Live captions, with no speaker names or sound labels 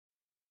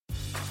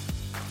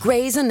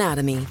Grey's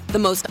Anatomy, the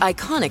most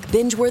iconic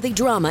binge-worthy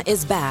drama,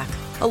 is back,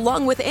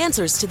 along with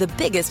answers to the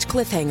biggest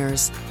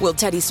cliffhangers. Will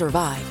Teddy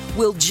survive?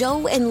 Will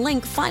Joe and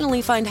Link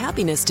finally find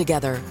happiness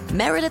together?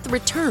 Meredith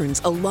returns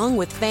along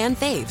with fan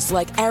faves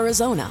like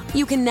Arizona.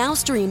 You can now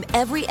stream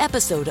every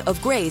episode of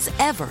Grey's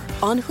ever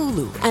on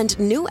Hulu, and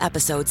new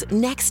episodes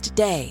next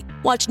day.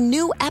 Watch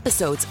new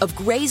episodes of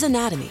Grey's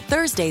Anatomy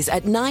Thursdays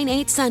at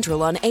 9/8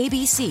 Central on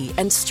ABC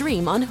and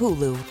stream on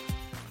Hulu.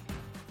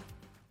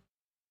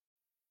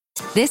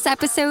 This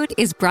episode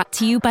is brought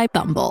to you by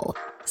Bumble.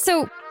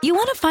 So, you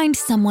want to find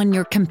someone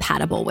you're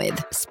compatible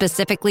with,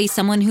 specifically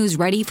someone who's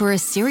ready for a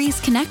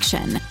serious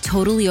connection,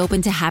 totally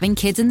open to having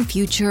kids in the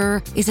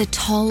future, is a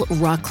tall,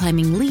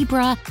 rock-climbing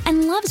Libra,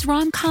 and loves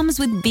rom-coms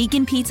with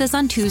vegan pizzas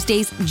on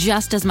Tuesdays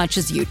just as much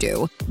as you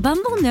do.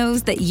 Bumble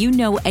knows that you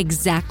know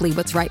exactly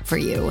what's right for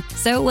you.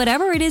 So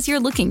whatever it is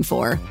you're looking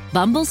for,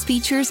 Bumble's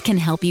features can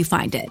help you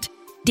find it.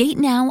 Date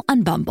now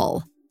on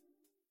Bumble.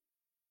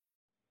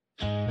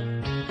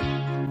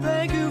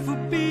 Thank you for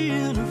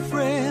being a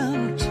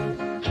friend.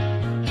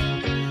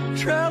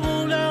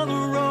 Travel down the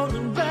road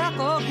and back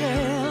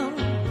again.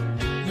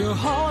 Your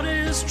heart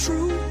is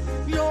true.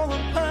 You're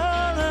a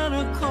pal and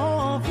a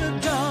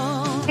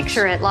confidant.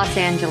 Picture it, Los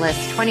Angeles,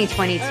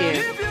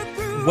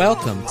 2022.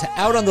 Welcome to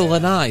Out on the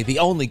Lanai, the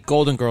only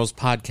Golden Girls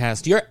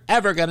podcast you're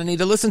ever going to need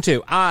to listen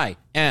to. I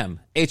am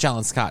H.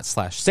 Alan Scott /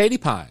 Sadie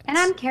Pines. And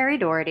I'm Carrie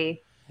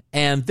Doherty.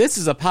 And this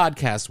is a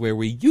podcast where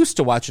we used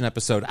to watch an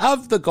episode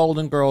of The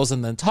Golden Girls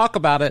and then talk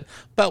about it,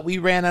 but we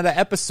ran out of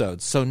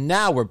episodes. So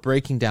now we're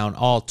breaking down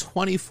all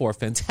 24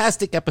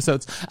 fantastic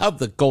episodes of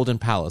The Golden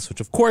Palace,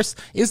 which of course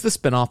is the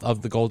spinoff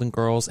of The Golden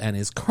Girls and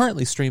is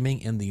currently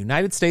streaming in the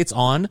United States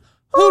on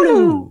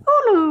Hulu.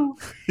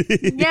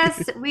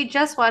 Yes, we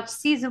just watched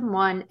season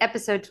 1,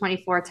 episode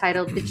 24,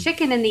 titled The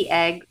Chicken and the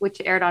Egg,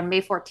 which aired on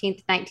May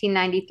 14th,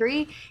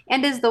 1993,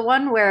 and is the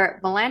one where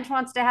Blanche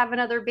wants to have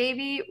another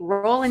baby,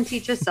 Roland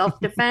teaches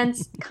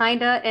self-defense,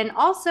 kinda, and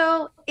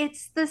also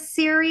it's the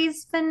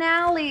series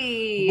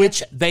finale.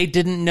 Which they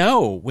didn't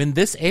know when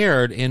this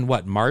aired in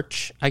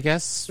March, I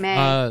guess?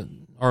 May.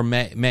 Or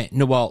May.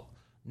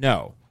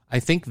 No. I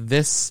think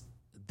this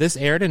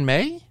aired in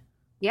May?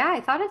 Yeah,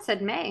 I thought it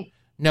said May.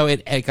 No,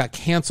 it got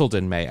canceled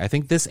in May. I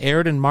think this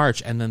aired in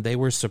March, and then they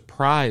were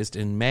surprised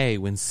in May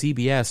when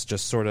CBS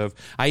just sort of...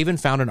 I even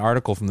found an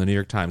article from the New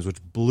York Times,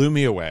 which blew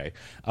me away,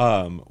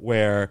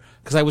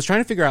 because I was trying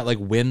to figure out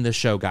when the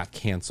show got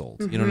canceled,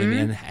 you know what I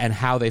mean, and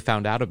how they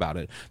found out about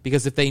it.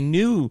 Because if they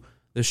knew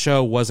the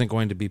show wasn't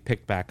going to be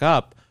picked back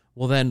up,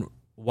 well then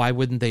why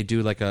wouldn't they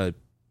do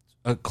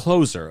a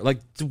closer?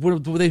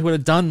 They would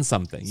have done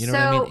something, you know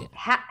what I mean?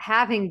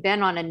 Having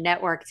been on a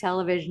network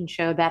television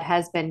show that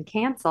has been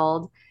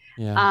canceled...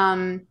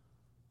 Yeah.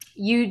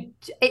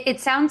 It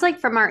sounds like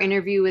from our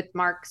interview with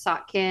Mark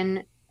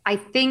Sotkin, I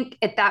think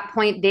at that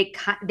point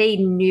they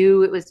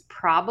knew it was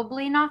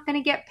probably not going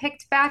to get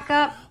picked back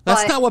up.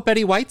 That's not what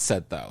Betty White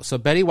said, though. So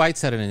Betty White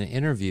said in an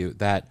interview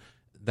that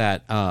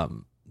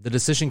the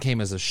decision came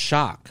as a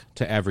shock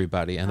to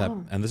everybody,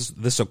 and this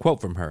is a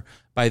quote from her.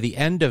 By the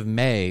end of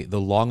May,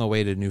 the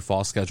long-awaited new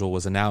fall schedule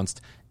was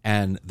announced,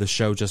 and the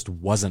show just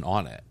wasn't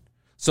on it.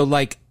 So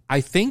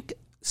I think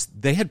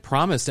they had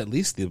promised at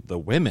least the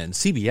women,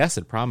 CBS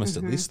had promised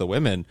at least the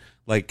women,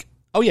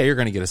 oh yeah, you're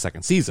going to get a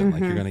second season.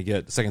 You're going to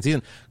get a second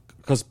season.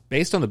 Because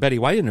based on the Betty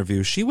White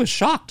interview, she was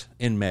shocked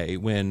in May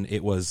when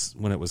it was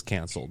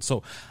canceled.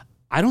 So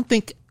I don't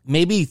think,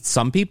 maybe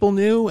some people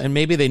knew, and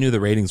maybe they knew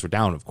the ratings were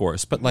down, of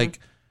course. But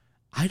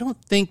I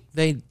don't think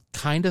they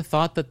kind of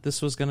thought that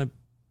this was going to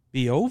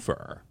be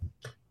over.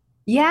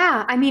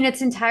 Yeah, I mean,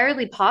 it's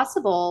entirely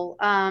possible.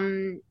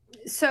 I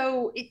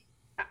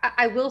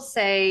will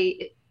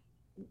say...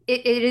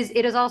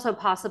 It is also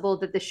possible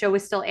that the show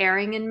is still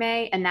airing in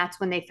May, and that's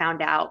when they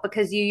found out,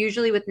 because you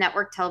usually with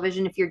network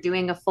television, if you're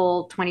doing a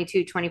full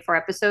 22, 24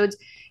 episodes,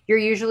 you're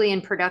usually in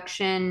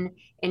production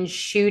and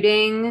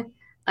shooting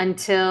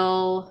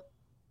until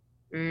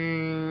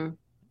I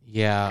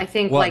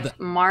think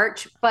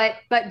March, but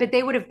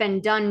they would have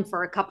been done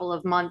for a couple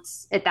of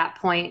months at that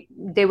point.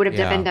 They would have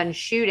been done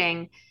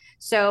shooting.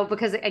 So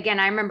because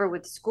again, I remember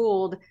with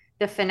Schooled,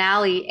 the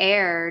finale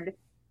aired,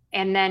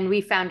 and then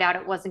we found out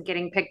it wasn't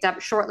getting picked up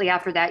shortly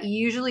after that. You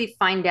usually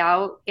find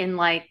out in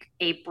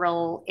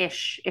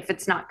April-ish if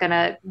it's not going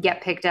to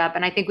get picked up.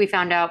 And I think we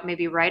found out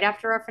maybe right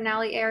after our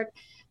finale aired.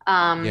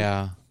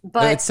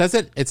 But it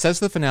says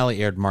the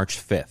finale aired March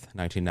 5th,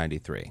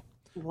 1993.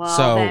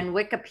 Well, then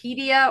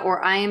Wikipedia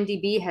or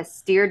IMDb has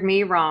steered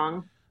me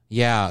wrong.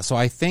 Yeah. So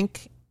I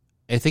think,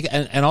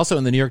 and also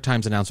in the New York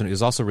Times announcement, it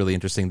was also really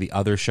interesting, the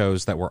other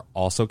shows that were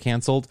also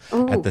canceled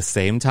at the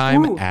same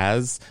time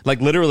as,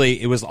 literally,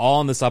 it was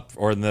all on this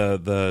in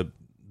the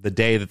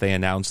day that they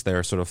announced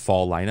their sort of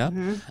fall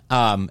lineup.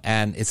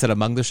 And it said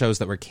among the shows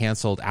that were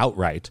canceled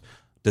outright,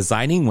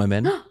 Designing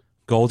Women,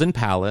 Golden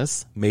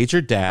Palace,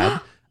 Major Dad,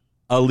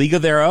 A League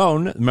of Their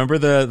Own. Remember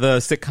the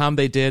sitcom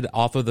they did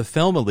off of the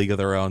film A League of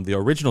Their Own, the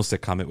original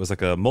sitcom? It was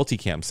like a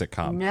multicam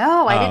sitcom.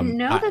 No, I didn't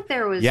know that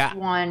there was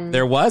one.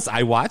 There was.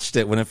 I watched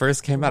it when it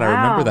first came out. Wow.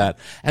 I remember that.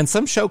 And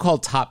some show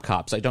called Top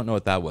Cops. I don't know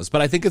what that was.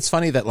 But I think it's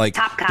funny that like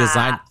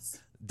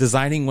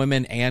Designing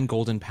Women and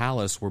Golden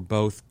Palace were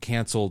both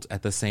canceled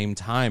at the same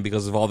time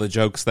because of all the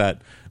jokes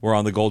that were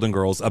on the Golden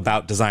Girls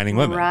about designing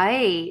women.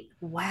 Right.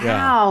 Wow.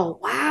 Yeah.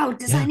 Wow.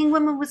 Designing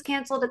Women was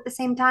canceled at the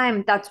same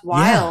time. That's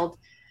wild. Yeah.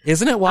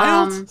 Isn't it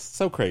wild?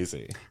 So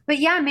crazy. But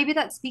yeah, maybe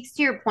that speaks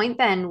to your point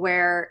then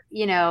where,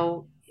 you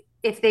know,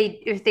 if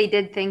they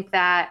did think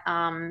that,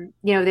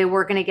 you know, they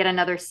were going to get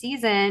another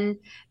season,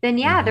 then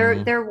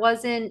there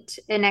wasn't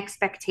an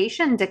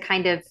expectation to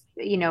kind of,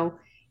 you know,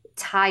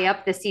 tie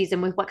up the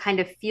season with what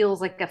kind of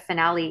feels like a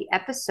finale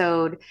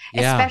episode,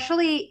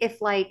 especially if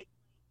like,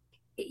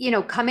 you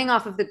know, coming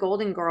off of the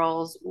Golden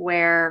Girls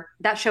where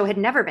that show had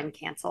never been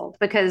canceled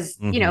because,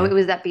 you know, it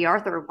was that B.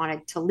 Arthur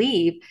wanted to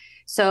leave.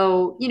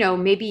 So, you know,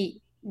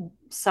 maybe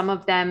some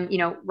of them, you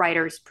know,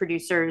 writers,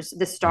 producers,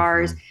 the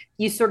stars,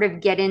 you sort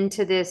of get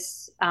into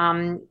this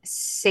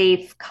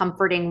safe,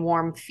 comforting,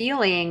 warm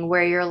feeling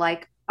where you're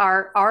like,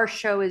 our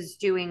show is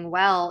doing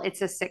well.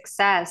 It's a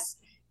success.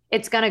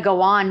 It's going to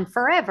go on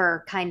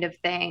forever kind of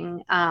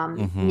thing.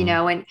 You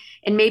know, and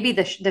maybe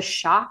the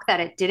shock that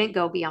it didn't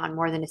go beyond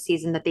more than a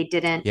season, that they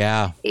didn't,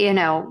 you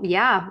know,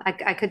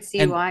 I could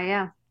see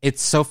why.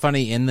 It's so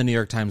funny in the New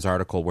York Times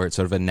article where it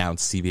sort of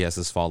announced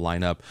CBS's fall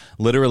lineup.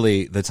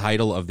 Literally, the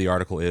title of the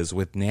article is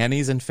 "With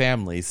Nannies and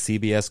Families,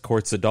 CBS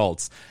Courts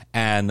Adults."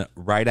 And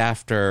right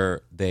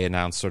after they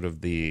announced sort of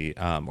the,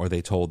 or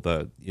they told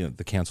the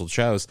canceled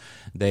shows,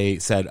 they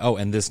said, "Oh,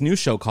 and this new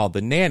show called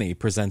The Nanny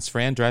presents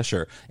Fran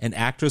Drescher, an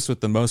actress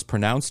with the most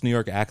pronounced New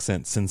York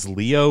accent since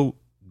Leo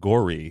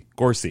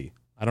Gorcey."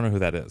 I don't know who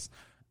that is.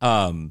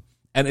 And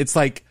it's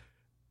like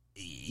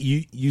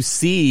you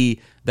see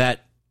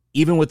that.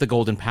 Even with the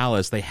Golden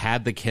Palace, they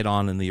had the kid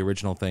on in the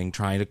original thing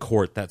trying to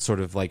court that sort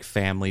of like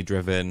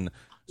family-driven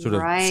sort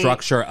of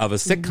structure of a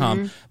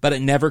sitcom, but it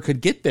never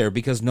could get there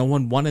because no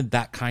one wanted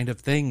that kind of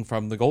thing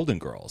from the Golden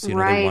Girls. You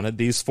know, they wanted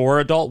these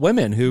 4 adult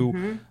women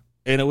who,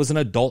 and it was an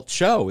adult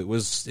show. It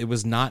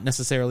was not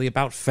necessarily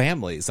about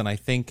families. And I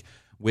think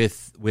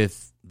with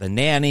The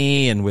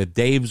Nanny and with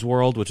Dave's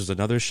World, which is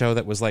another show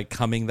that was like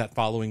coming that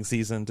following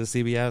season to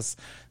CBS,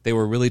 they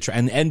were really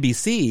and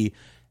NBC.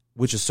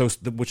 Which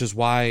is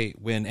why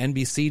when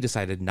NBC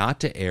decided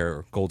not to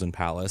air Golden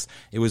Palace,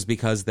 it was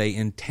because they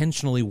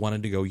intentionally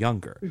wanted to go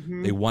younger.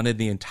 They wanted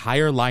the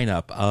entire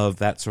lineup of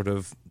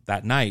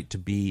that night to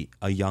be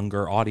a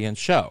younger audience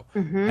show.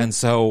 And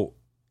so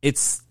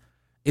it's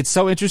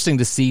so interesting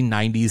to see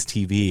 90s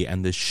TV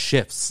and the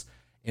shifts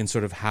in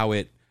sort of how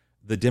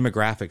the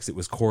demographics it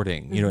was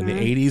courting. You know, in the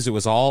 80s, it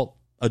was all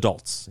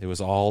adults.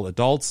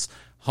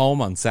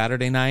 Home on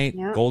Saturday night,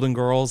 Golden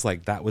Girls,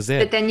 like that was it.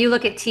 But then you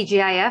look at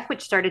TGIF,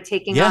 which started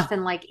taking off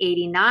in like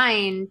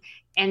 89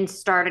 and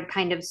started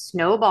kind of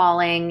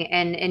snowballing.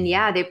 And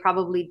they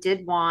probably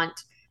did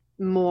want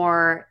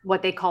more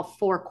what they call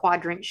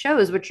 4-quadrant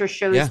shows, which are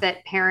shows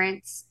that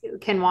parents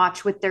can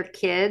watch with their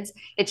kids.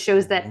 It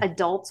shows that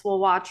adults will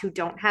watch who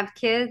don't have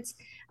kids.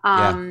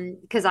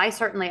 Because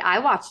I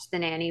watched The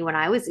Nanny when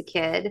I was a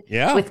kid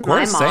with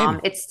my mom. Same.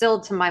 It's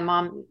still to my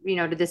mom, you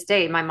know, to this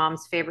day, my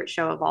mom's favorite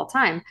show of all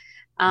time.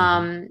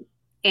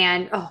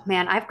 And oh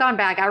man, I've gone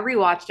back. I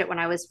rewatched it when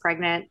I was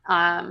pregnant.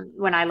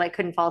 When I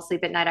couldn't fall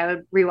asleep at night, I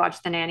would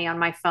rewatch The Nanny on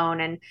my phone.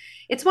 And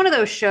it's one of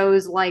those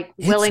shows like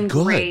Will and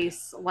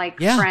Grace, like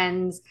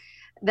Friends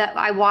that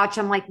I watch.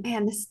 I'm like,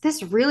 man,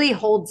 this really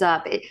holds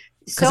up.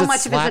 So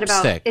much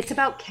of it's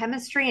about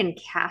chemistry and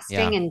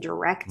casting and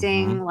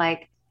directing.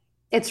 Like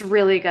it's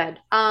really good.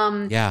 Oh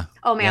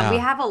man, we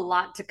have a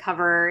lot to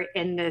cover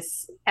in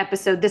this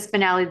episode, this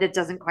finale that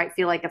doesn't quite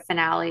feel like a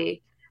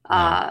finale.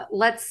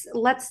 Let's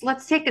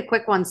take a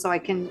quick one so I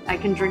can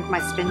drink my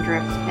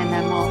Spindrift and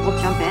then we'll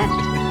jump in.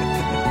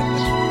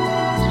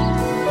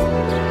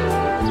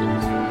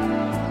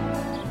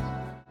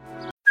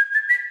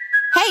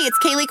 Hey, it's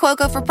Kaylee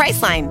Cuoco for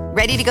Priceline.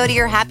 Ready to go to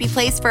your happy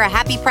place for a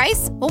happy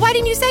price? Well, why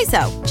didn't you say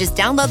so? Just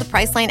download the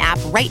Priceline app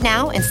right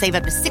now and save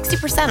up to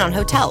 60% on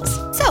hotels.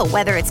 So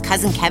whether it's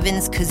Cousin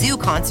Kevin's Kazoo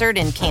Concert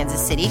in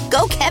Kansas City,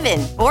 go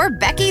Kevin, or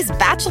Becky's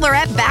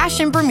Bachelorette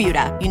Bash in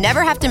Bermuda, you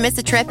never have to miss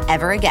a trip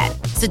ever again.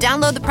 So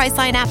download the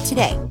Priceline app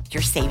today.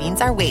 Your savings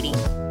are waiting.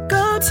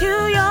 Go to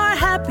your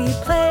happy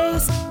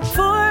place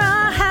for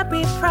a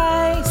happy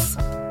price.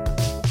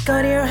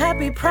 Go to your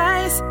happy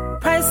price,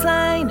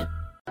 Priceline.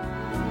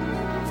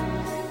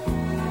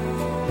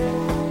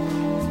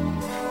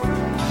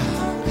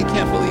 I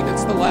can't believe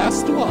it's the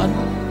last one.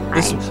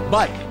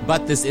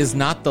 But this is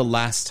not the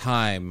last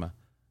time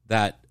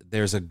that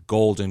there's a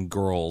Golden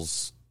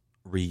Girls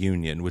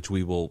reunion, which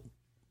we will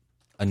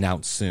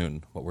announce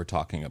soon what we're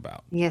talking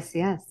about. Yes.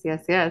 But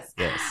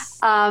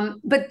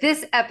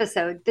this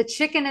episode, the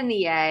chicken and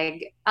the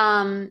egg,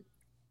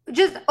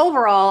 just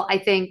overall, I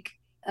think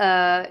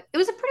it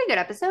was a pretty good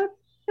episode.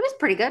 It was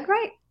pretty good,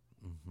 right?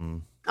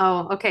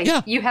 Oh, okay.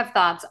 Yeah. You have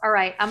thoughts. All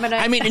right. I'm gonna.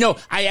 I mean,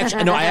 I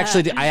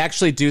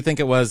actually do think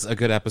it was a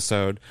good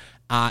episode.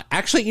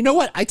 Actually, you know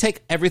what? I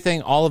take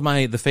everything, all of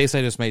the face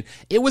I just made.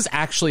 It was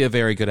actually a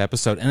very good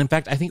episode, and in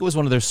fact, I think it was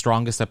one of their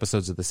strongest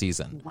episodes of the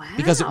season. Wow.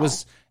 Because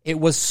it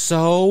was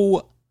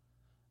so.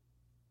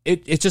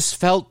 It just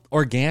felt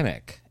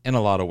organic in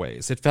a lot of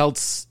ways. It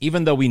felt,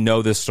 even though we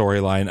know this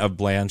storyline of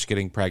Blanche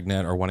getting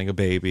pregnant or wanting a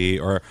baby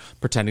or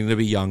pretending to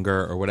be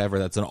younger or whatever,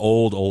 that's an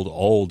old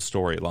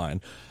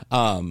storyline.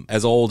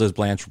 As old as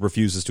Blanche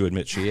refuses to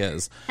admit she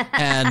is.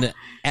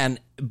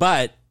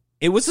 But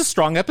it was a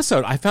strong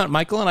episode.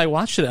 Michael and I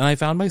watched it, and I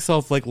found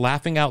myself like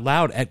laughing out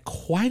loud at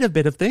quite a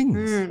bit of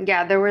things.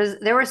 Yeah, there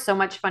was so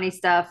much funny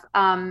stuff.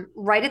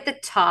 Right at the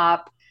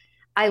top,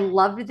 I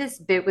loved this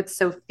bit with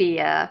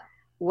Sophia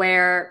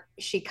where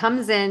she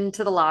comes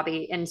into the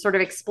lobby and sort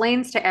of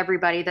explains to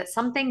everybody that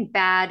something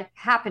bad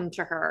happened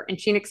to her. And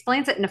she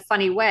explains it in a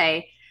funny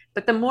way.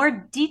 But the more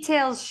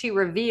details she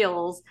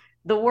reveals,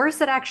 the worse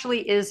it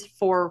actually is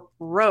for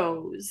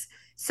Rose.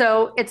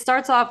 So it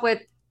starts off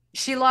with,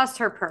 she lost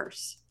her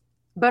purse,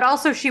 but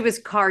also she was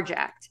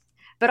carjacked.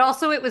 But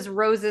also it was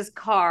Rose's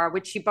car,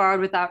 which she borrowed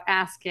without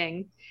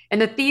asking.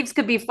 And the thieves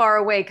could be far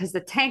away because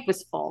the tank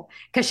was full,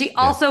 because she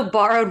also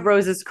borrowed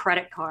Rose's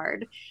credit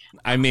card.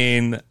 I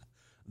mean...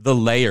 The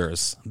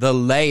layers.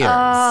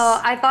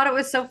 Oh, I thought it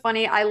was so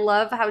funny. I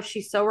love how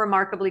she's so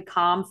remarkably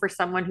calm for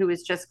someone who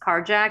is just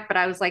carjacked. But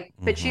I was like,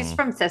 but she's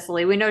from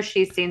Sicily. We know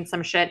she's seen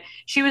some shit.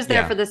 She was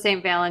there for the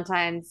St.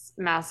 Valentine's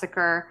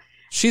massacre.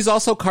 She's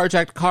also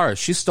carjacked cars.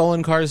 She's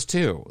stolen cars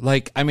too.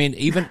 Like, I mean,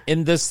 even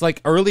in this,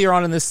 like earlier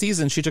on in this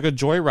season, she took a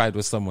joyride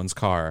with someone's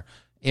car,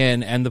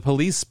 and the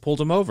police pulled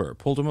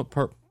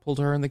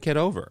her and the kid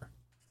over.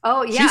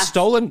 Oh, yeah. She's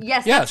stolen.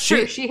 Yes, that's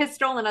true. She has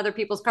stolen other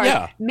people's cars.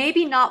 Yeah.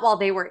 Maybe not while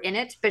they were in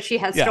it, but she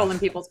has stolen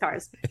people's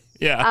cars.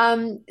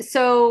 Yeah.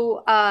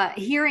 So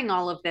hearing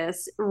all of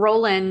this,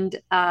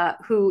 Roland,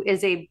 who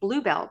is a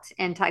blue belt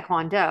in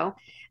Taekwondo.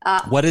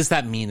 What does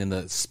that mean in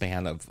the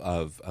span of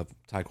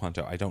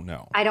Taekwondo? I don't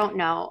know. I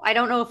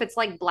don't know if it's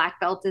like black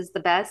belt is the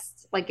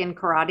best, like in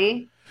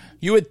karate.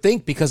 You would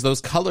think, because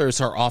those colors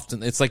are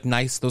often, it's like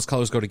nice, those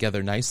colors go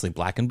together nicely,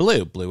 black and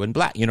blue and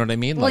black, you know what I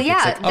mean? Well, like,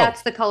 yeah, like,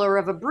 that's the color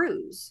of a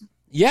bruise.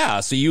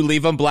 Yeah, so you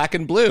leave them black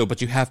and blue, but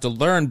you have to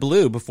learn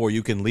blue before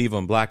you can leave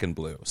them black and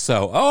blue.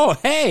 So,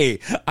 hey,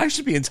 I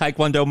should be in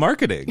Taekwondo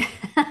marketing.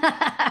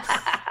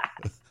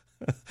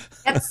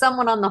 Get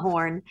someone on the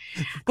horn.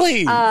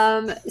 Please.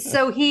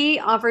 So he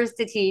offers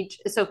to teach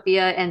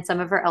Sophia and some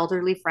of her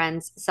elderly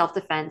friends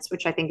self-defense,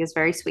 which I think is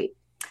very sweet.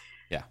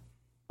 Yeah.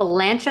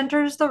 Blanche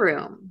enters the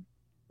room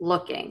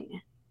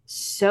looking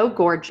so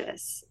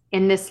gorgeous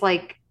in this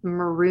like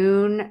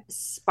maroon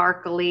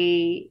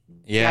sparkly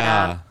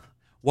getup.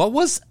 What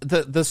was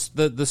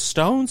the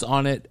stones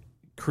on it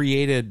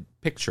created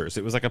pictures?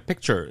 It was like a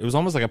picture. It was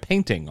almost like a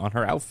painting on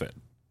her outfit.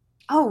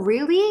 Oh,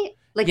 really?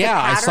 Like the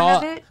pattern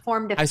of it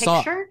formed a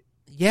picture?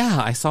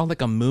 I saw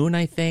like a moon,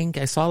 I think.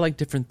 I saw like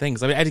different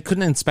things. I mean, I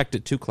couldn't inspect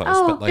it too close.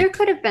 Oh, but like, there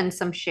could have been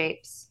some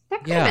shapes.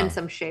 It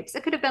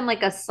could have been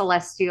like a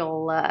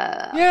celestial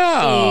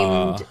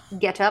themed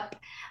getup.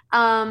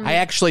 I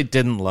actually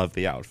didn't love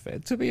the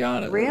outfit, to be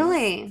honest.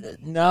 Really?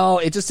 No,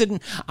 it just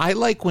didn't. I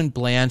like when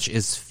Blanche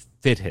is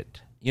fitted.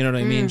 You know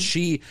what I mean?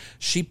 She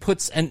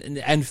puts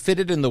and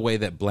fitted in the way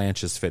that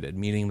Blanche is fitted,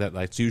 meaning that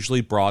like, it's usually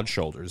broad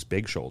shoulders,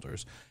 big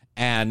shoulders.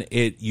 And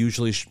it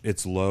usually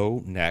it's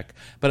low neck,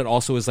 but it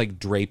also is like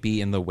drapey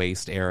in the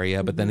waist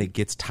area, but then it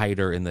gets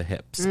tighter in the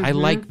hips. I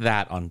like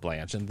that on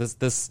Blanche. And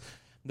this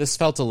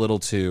felt a little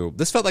too.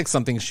 This felt like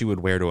something she would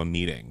wear to a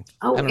meeting.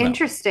 Oh,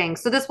 interesting.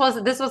 So this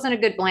wasn't a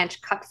good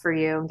Blanche cut for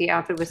you. The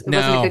outfit wasn't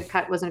a good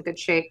cut. Wasn't a good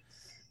shape.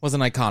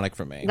 Wasn't iconic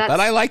for me, but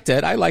I liked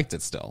it. I liked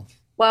it still.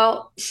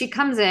 Well, she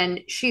comes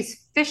in.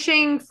 She's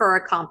fishing for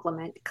a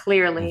compliment.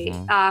 Clearly,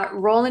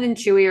 Roland and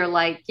Chewie are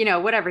like,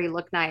 whatever. You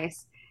look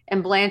nice.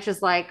 And Blanche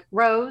is like,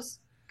 Rose,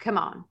 come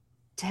on,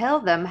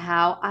 tell them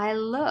how I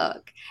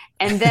look.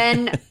 And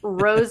then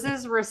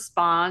Rose's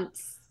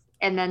response,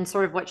 and then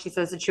sort of what she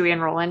says to Chewie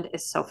and Roland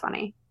is so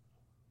funny.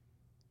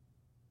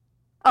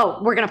 Oh,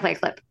 we're going to play a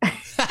clip.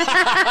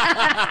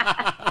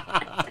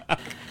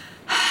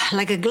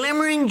 Like a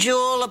glimmering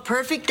jewel, a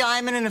perfect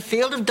diamond in a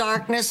field of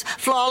darkness,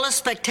 flawless,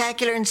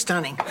 spectacular, and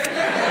stunning.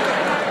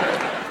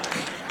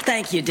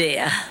 Thank you,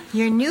 dear.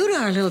 You're new to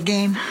our little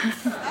game.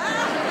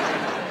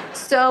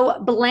 So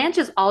Blanche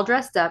is all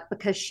dressed up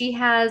because she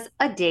has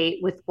a date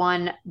with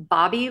one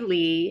Bobby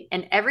Lee.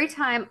 And every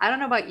time, I don't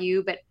know about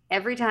you, but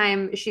every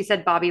time she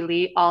said Bobby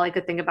Lee, all I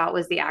could think about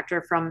was the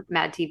actor from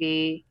Mad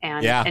TV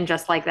and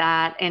Just Like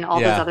That and all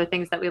those other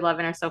things that we love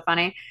and are so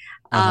funny.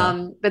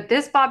 But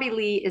this Bobby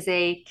Lee is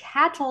a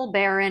cattle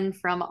baron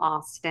from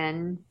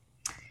Austin.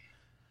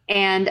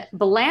 And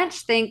Blanche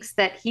thinks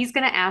that he's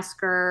going to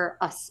ask her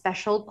a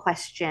special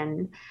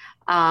question,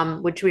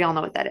 which we all know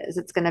what that is.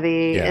 It's going to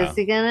be, is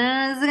he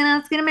gonna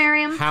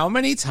marry him? How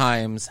many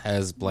times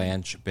has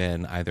Blanche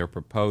been either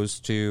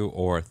proposed to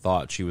or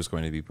thought she was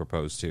going to be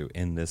proposed to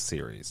in this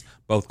series?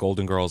 Both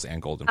Golden Girls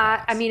and Golden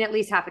Brides. I mean, at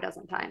least half a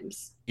dozen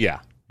times. Yeah.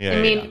 Yeah,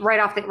 I mean, right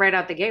out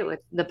the gate with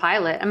the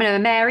pilot. I'm gonna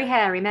marry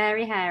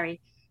Harry.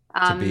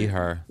 To be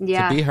her.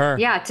 Yeah. To be her.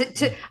 Yeah.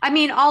 I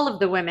mean, all of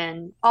the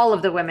women.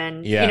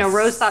 Yes. You know,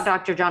 Rose thought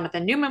Dr.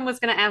 Jonathan Newman was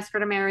going to ask her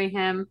to marry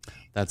him.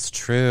 That's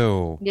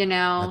true. You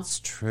know, that's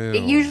true.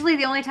 Usually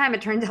the only time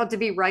it turns out to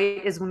be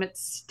right is when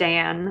it's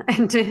Stan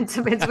and it's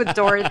with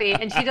Dorothy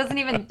and she doesn't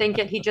even think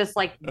it. He just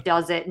like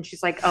does it. And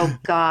she's like, oh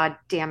God,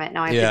 damn it.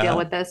 Now I have to deal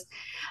with this.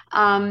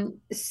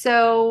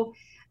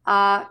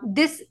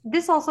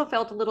 This also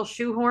felt a little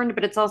shoehorned,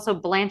 but it's also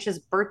Blanche's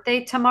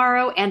birthday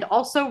tomorrow, and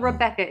also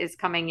Rebecca is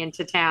coming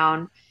into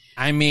town.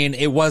 I mean,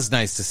 it was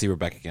nice to see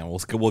Rebecca again. We'll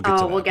get to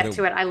that. We'll get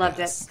to it. I loved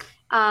it.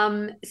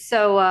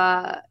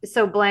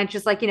 So Blanche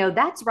is like, you know,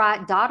 that's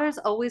right. Daughters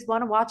always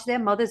want to watch their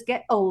mothers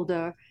get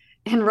older.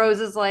 And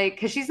Rose is like,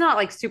 because she's not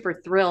like super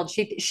thrilled.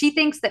 She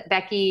thinks that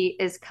Becky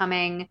is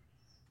coming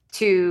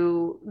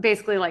to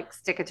basically like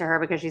stick it to her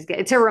because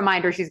it's a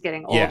reminder she's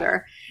getting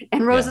older.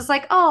 And Rose is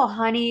like, oh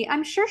honey,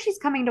 I'm sure she's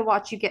coming to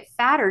watch you get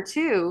fatter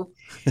too.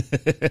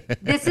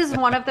 This is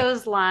one of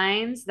those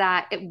lines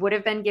that it would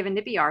have been given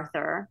to B.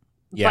 Arthur.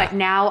 But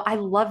now I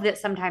love that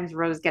sometimes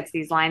Rose gets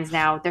these lines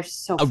now. They're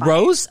so funny.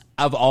 Rose,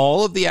 of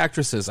all of the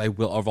actresses, of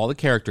all the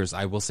characters,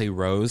 I will say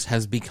Rose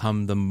has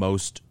become the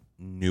most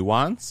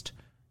nuanced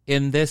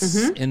in this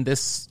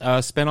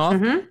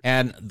spinoff.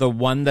 And the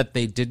one that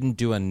they didn't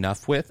do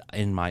enough with,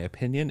 in my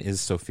opinion, is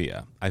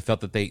Sophia. I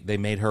felt that they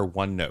made her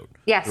one note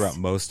throughout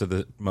most of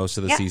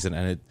the season,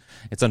 and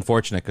it's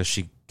unfortunate because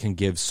she can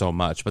give so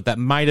much. But that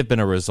might have been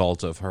a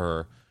result of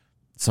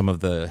some of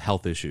the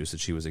health issues that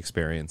she was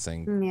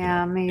experiencing.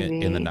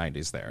 Maybe in the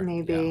 90s there.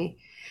 Maybe.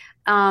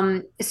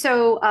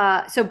 So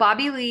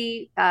Bobby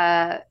Lee,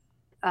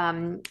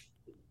 him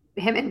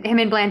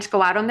and Blanche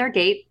go out on their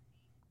date.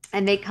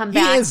 And they come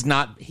back.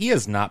 He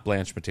is not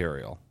Blanche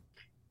material.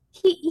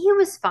 He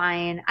was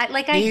fine. I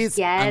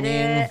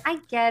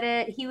get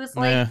it. He was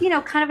like, you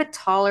know, kind of a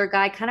taller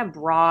guy, kind of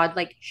broad,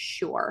 like,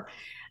 sure.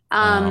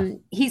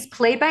 He's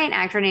played by an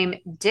actor named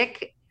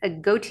Dick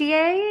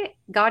Gautier.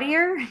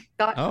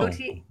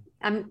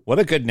 What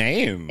a good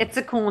name. It's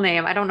a cool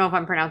name. I don't know if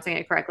I'm pronouncing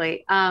it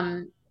correctly.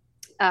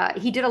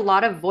 He did a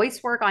lot of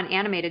voice work on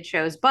animated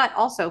shows, but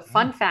also,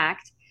 fun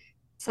fact,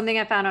 something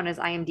I found on his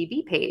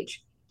IMDb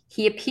page.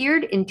 He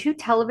appeared in 2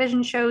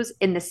 television shows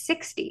in the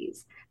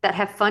 60s that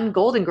have fun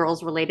Golden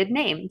Girls related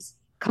names,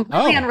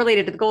 completely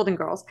unrelated to the Golden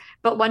Girls.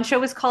 But one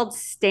show is called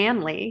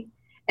Stanley,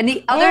 and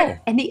the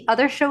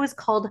other show is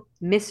called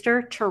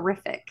Mr.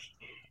 Terrific.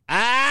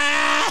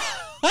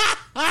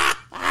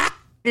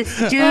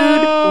 This dude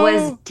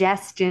was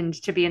destined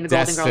to be in the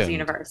Golden Girls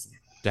universe.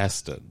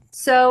 Destined.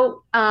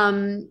 So,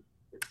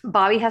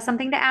 Bobby has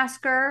something to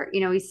ask her. You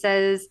know, he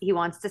says he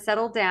wants to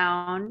settle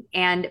down,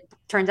 and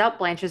turns out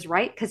Blanche is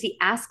right because he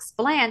asks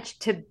Blanche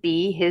to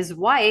be his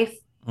wife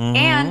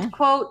and,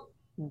 quote,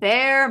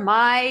 bear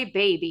my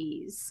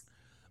babies.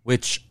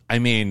 Which, I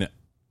mean,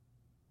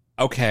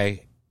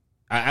 okay.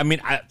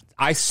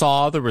 I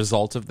saw the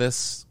result of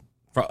this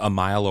from a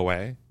mile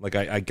away. Like,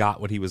 I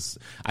got where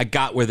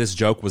this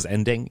joke was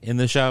ending in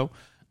the show.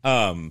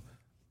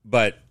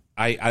 But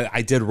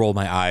I did roll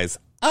my eyes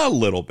a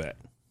little bit.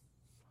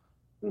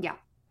 Yeah,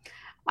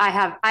 I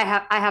have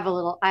a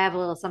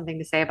little something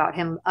to say about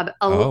him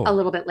a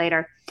little bit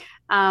later.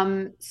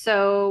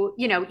 So,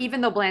 you know,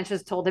 even though Blanche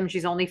has told him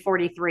she's only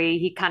 43,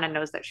 he kind of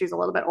knows that she's a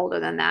little bit older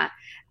than that.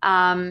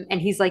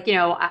 And he's like, you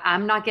know,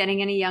 I'm not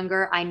getting any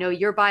younger. I know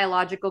your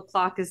biological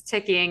clock is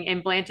ticking.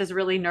 And Blanche is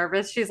really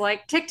nervous. She's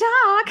like, tick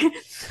tock.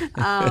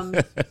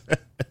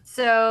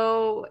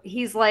 So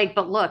he's like,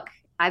 but look,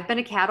 I've been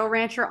a cattle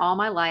rancher all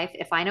my life.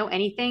 If I know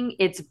anything,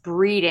 it's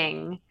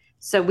breeding.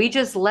 So we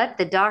just let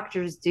the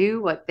doctors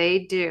do what they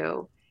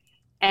do.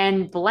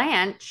 And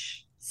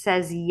Blanche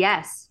says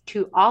yes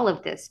to all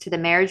of this, to the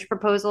marriage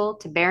proposal,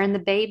 to bearing the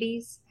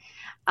babies.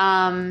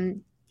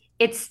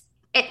 It's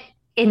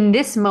in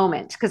this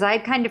moment, because I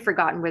had kind of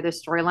forgotten where the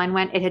storyline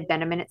went. It had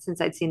been a minute since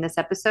I'd seen this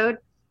episode.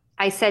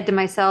 I said to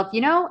myself,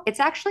 you know,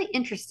 it's actually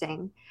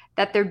interesting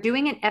that they're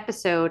doing an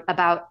episode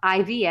about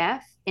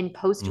IVF in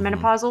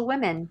postmenopausal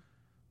women.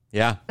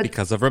 Yeah,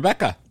 because of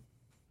Rebecca.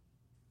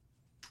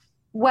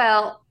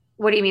 Well,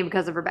 what do you mean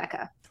because of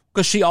Rebecca?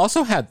 Because she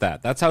also had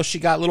that. That's how she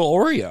got little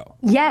Oreo.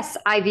 Yes,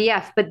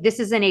 IVF, but this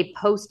is in a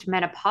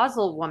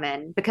postmenopausal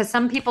woman, because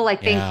some people, I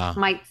think,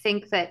 might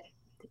think that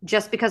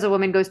just because a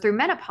woman goes through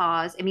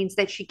menopause, it means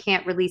that she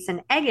can't release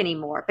an egg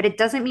anymore, but it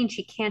doesn't mean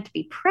she can't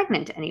be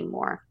pregnant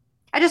anymore.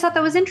 I just thought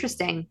that was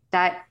interesting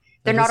that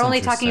they're not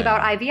only talking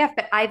about IVF,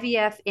 but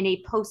IVF in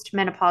a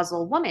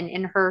postmenopausal woman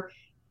in her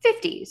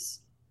 50s.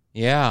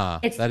 Yeah,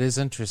 that is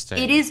interesting.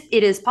 It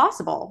is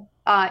possible.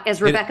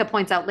 As Rebecca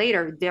points out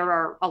later, there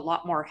are a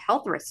lot more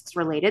health risks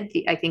related.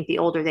 I think the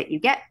older that you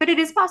get, but it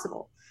is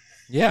possible.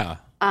 Yeah.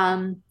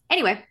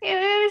 Anyway,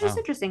 it was just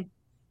interesting.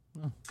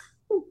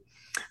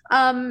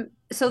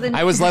 So then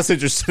I was less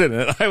interested in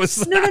it. I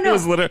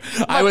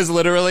was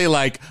literally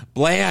like,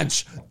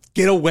 Blanche,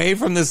 Get away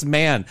from this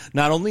man.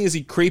 Not only is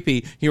he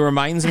creepy, he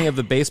reminds me of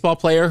the baseball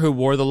player who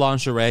wore the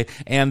lingerie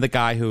and the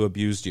guy who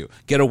abused you.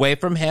 Get away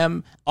from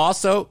him.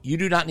 Also, you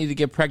do not need to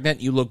get pregnant.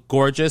 You look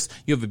gorgeous.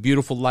 You have a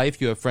beautiful life.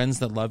 You have friends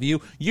that love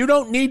you. You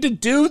don't need to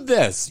do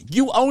this.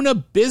 You own a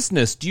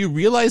business. Do you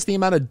realize the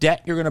amount of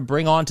debt you're going to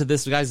bring on to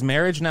this guy's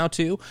marriage now,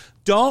 too?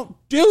 Don't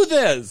do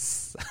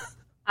this.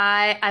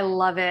 I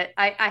love it.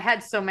 I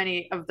had so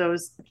many of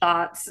those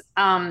thoughts.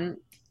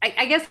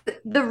 I guess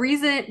the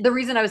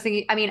reason I was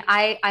thinking, I mean,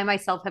 I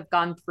myself have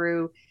gone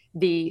through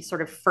the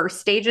sort of first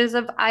stages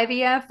of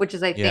IVF, which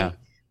is, I think,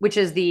 which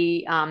is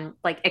the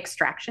like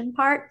extraction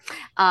part,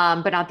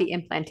 but not the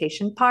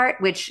implantation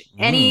part, which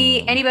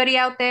anybody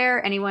out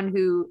there, anyone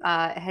who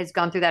has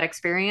gone through that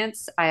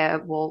experience, I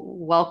will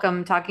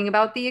welcome talking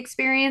about the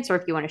experience, or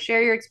if you want to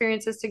share your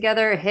experiences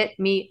together, hit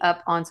me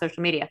up on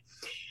social media.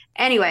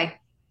 Anyway,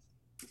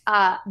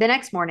 the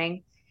next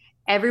morning,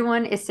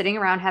 everyone is sitting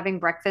around having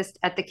breakfast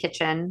at the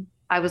kitchen.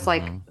 I was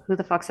like, who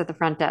the fuck's at the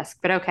front desk?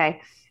 But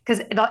okay,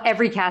 because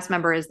every cast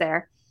member is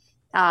there.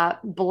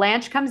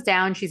 Blanche comes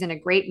down. She's in a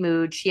great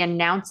mood. She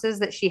announces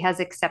that she has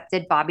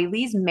accepted Bobby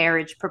Lee's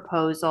marriage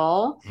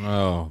proposal.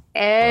 Oh,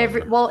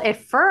 well, at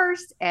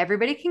first,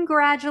 everybody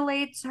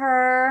congratulates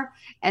her.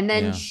 And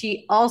then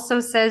she also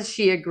says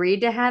she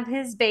agreed to have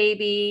his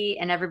baby.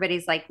 And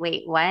everybody's like,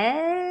 wait,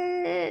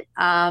 what?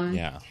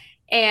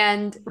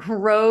 And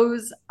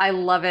Rose, I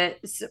love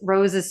it.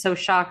 Rose is so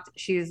shocked.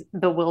 She's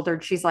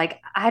bewildered. She's like,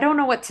 I don't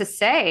know what to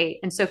say.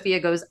 And Sophia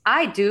goes,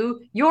 I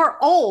do. You're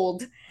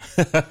old.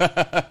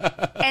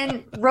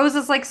 And Rose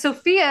is like,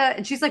 Sophia.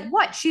 And she's like,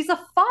 what? She's a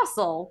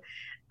fossil.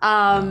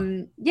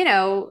 And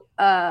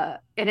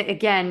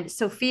again,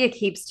 Sophia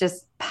keeps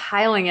just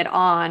piling it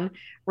on.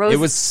 Rose, it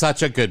was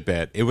such a good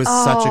bit. It was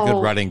such a good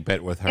running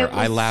bit with her.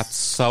 I laughed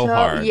so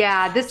hard.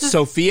 Yeah. This is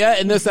Sophia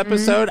in this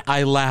episode.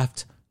 I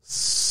laughed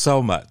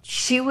so much.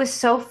 She was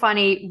so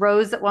funny.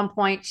 Rose, at one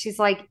point, she's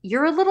like,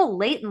 you're a little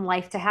late in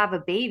life to have a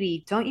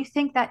baby. Don't you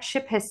think that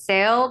ship has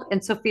sailed?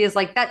 And Sophia's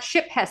like, that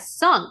ship has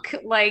sunk.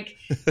 Like,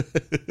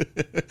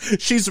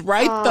 she's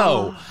right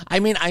though. I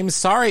mean, I'm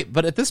sorry,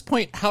 but at this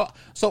point, I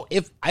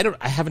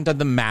haven't done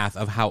the math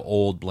of how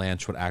old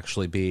Blanche would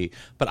actually be,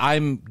 but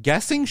I'm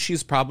guessing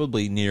she's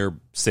probably near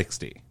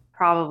 60.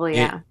 Probably,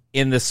 yeah.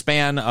 In the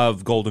span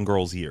of Golden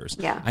Girls years.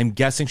 Yeah. I'm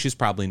guessing she's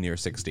probably near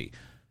 60.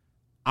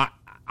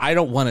 I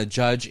don't want to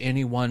judge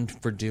anyone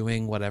for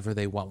doing whatever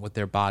they want with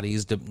their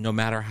bodies, no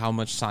matter how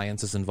much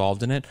science is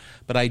involved in it.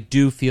 But I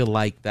do feel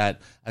like that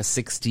a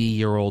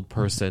 60-year-old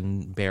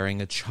person bearing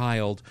a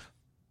child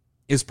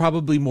is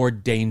probably more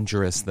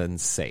dangerous than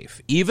safe,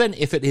 even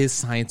if it is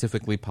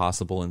scientifically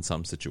possible in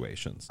some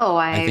situations. Oh,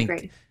 I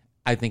agree.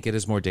 I think it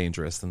is more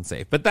dangerous than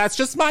safe. But that's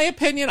just my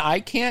opinion. I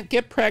can't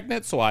get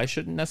pregnant, so I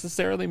shouldn't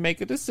necessarily make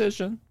a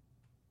decision.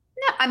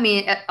 No, I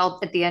mean, at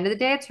the end of the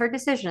day, it's her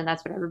decision, and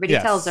that's what everybody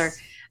tells her.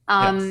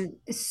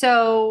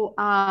 So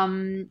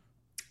I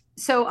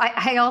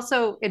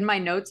also, in my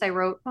notes, I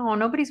wrote, oh,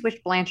 nobody's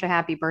wished Blanche a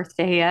happy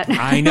birthday yet.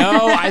 I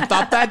know. I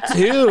thought that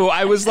too.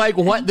 I was like,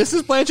 what? This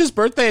is Blanche's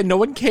birthday and no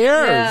one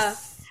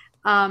cares.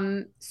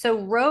 Yeah. So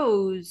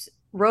Rose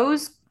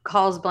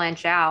calls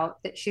Blanche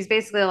out. That she's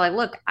basically like,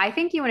 look, I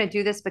think you want to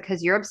do this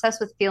because you're obsessed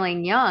with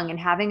feeling young, and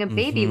having a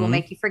baby will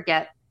make you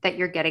forget that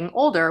you're getting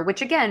older,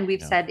 which again,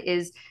 we've said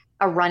is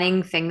a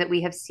running thing that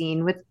we have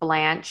seen with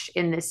Blanche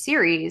in this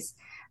series.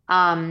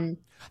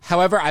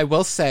 However, I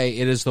will say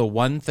it is the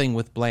one thing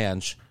with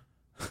Blanche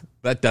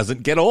that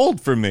doesn't get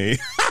old for me.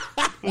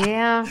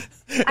 Yeah,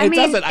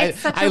 It's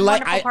such a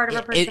wonderful part of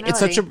her personality.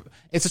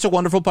 It's such a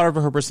wonderful part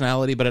of her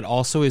personality, but it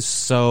also is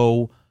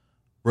so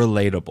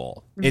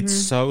relatable. It's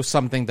so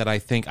something that I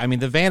think. I mean,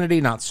 the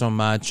vanity not so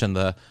much,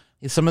 and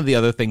some of the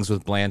other things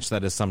with Blanche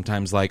that is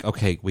sometimes like,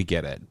 okay, we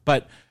get it,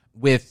 but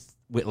with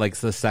like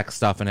the sex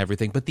stuff and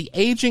everything, but the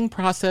aging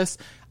process,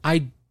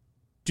 I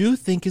do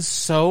think is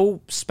so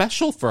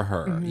special for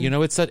her. You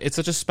know, it's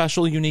such a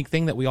special, unique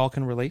thing that we all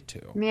can relate to.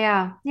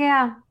 Yeah.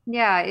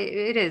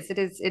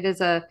 It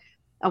is a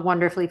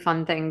wonderfully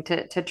fun thing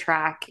to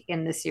track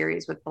in the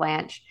series with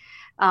Blanche.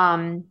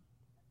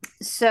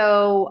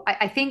 So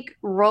I think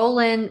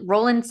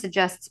Roland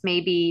suggests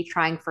maybe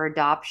trying for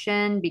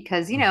adoption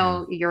because, you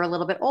know, you're a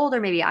little bit older,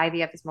 maybe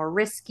IVF is more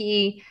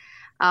risky.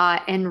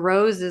 And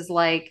Rose is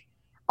like,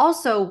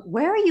 also,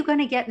 where are you going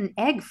to get an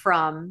egg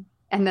from?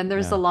 And then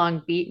there's a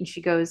long beat and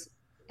she goes,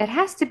 it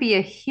has to be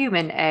a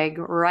human egg,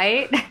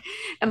 right?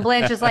 And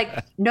Blanche is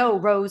like, no,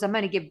 Rose, I'm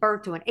going to give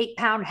birth to an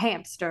 8-pound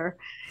hamster.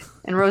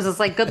 And Rose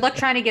is like, good luck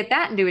trying to get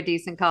that into a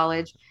decent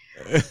college.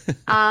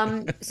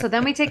 So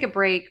then we take a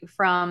break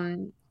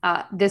from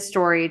this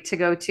story to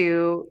go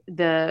to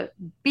the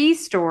B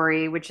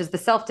story, which is the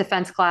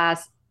self-defense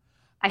class.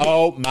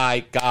 Oh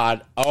my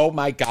God.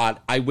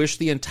 I wish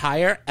the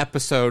entire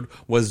episode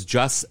was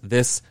just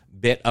this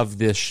bit of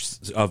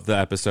the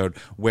episode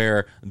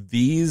where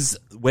these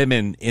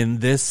women in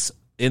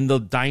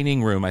the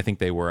dining room, I think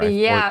they were.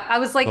 I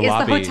was like, is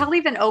the hotel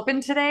even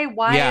open today?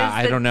 Why?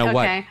 I don't know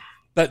what.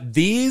 But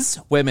these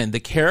women, the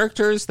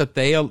characters that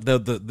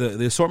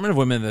the assortment of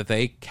women that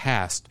they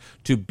cast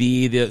to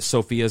be the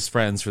Sophia's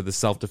friends for the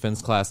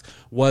self-defense class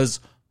was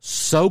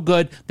so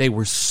good. They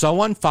were so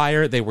on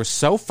fire. They were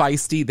so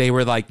feisty. They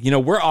were like,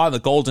 we're on the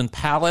Golden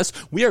Palace.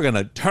 We are going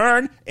to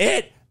turn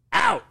it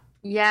out.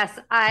 Yes,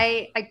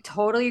 I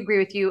totally agree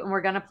with you. And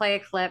we're going to play a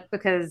clip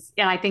and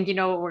I think you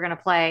know what we're going to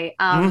play.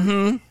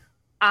 I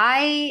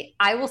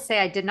will say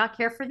I did not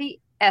care for the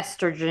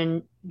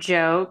estrogen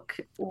joke.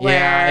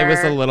 It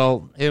was a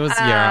little,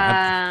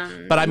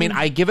 but I mean,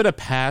 I give it a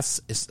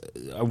pass.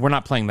 We're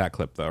not playing that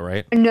clip though,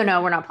 right?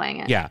 No, we're not playing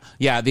it. Yeah.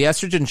 The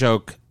estrogen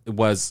joke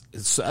was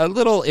a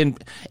little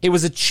it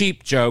was a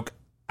cheap joke.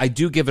 I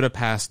do give it a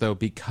pass though,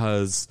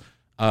 because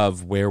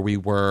of where we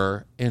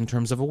were in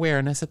terms of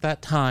awareness at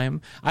that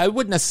time. I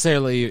wouldn't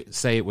necessarily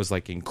say it was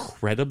like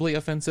incredibly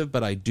offensive,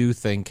 but I do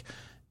think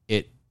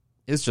it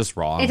is just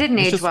wrong. It didn't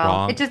age well.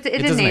 Wrong. It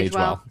didn't age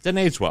well. It didn't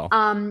age well.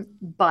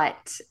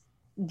 But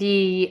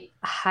the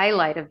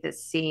highlight of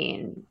this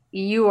scene,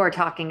 you are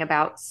talking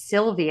about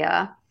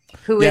Sylvia,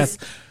 who is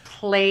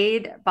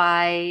played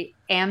by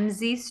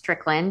Amzie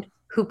Strickland,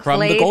 who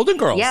played from the Golden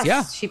Girls.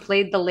 Yes, she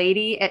played the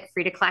lady at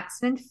Frida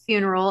Klaxton's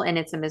funeral in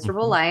It's a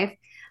Miserable Life.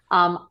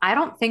 I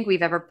don't think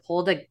we've ever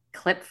pulled a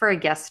clip for a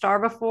guest star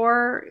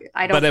before.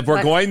 But if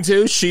we're going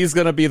to, she's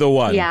going to be the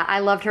one. Yeah,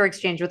 I loved her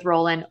exchange with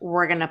Roland.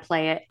 We're going to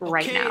play it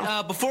right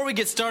now. Before we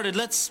get started,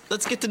 let's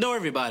get to know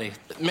everybody.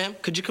 Ma'am,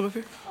 could you come up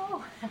here?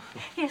 Oh,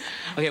 yes.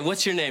 Okay,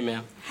 what's your name,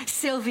 ma'am?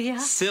 Sylvia.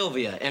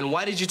 Sylvia. And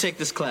why did you take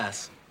this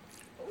class?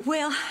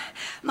 Well,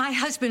 my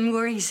husband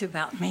worries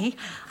about me.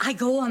 I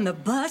go on the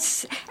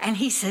bus, and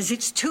he says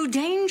it's too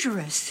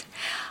dangerous.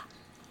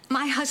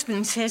 My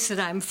husband says that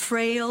I'm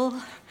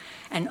frail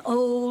and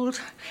old,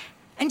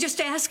 and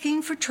just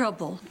asking for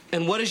trouble.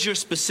 And what is your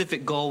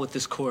specific goal with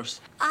this course?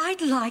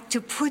 I'd like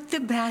to put the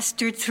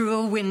bastard through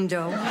a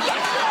window.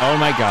 Oh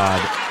my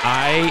God.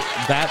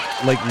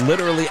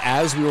 Literally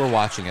as we were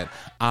watching it,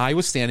 I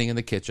was standing in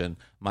the kitchen.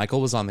 Michael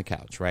was on the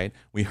couch, right?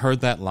 We heard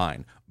that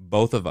line.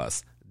 Both of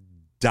us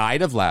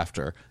died of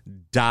laughter.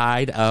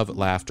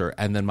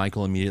 And then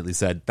Michael immediately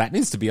said, that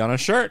needs to be on a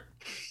shirt.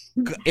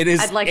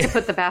 I'd like to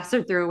put the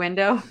bastard through a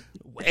window.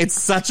 It's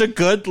such a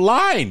good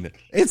line.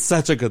 It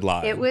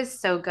was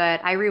so good.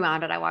 I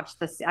rewound it. I watched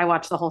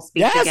the whole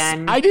speech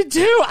again. I did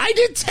too.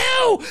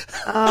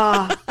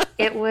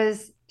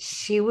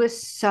 She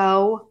was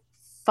so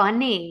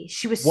funny.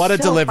 She was What a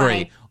so delivery.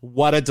 funny.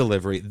 What a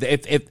delivery.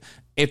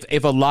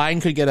 If a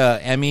line could get an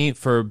Emmy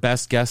for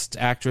Best Guest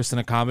Actress in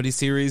a Comedy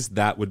Series,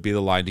 that would be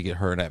the line to get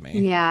her an Emmy.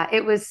 Yeah,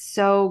 it was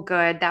so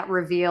good. That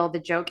reveal, the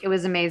joke, it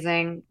was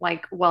amazing.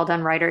 Like, well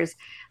done, writers.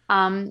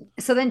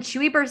 So then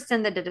Chewie bursts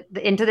into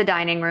the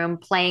dining room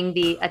playing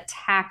the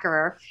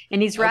attacker,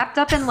 and he's wrapped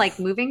up in like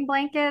moving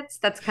blankets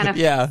that's kind of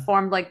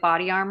formed like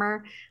body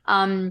armor.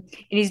 And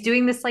he's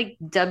doing this like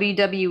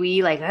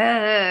WWE like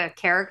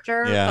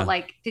character. Yeah. But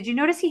like, did you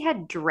notice he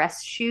had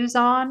dress shoes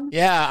on?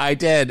 Yeah, I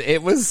did.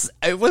 It was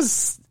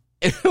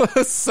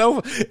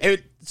so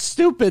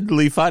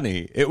stupidly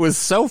funny. It was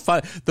so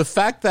fun. The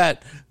fact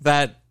that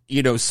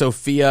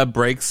Sophia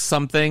breaks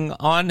something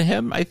on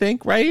him, I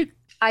think, right?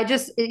 They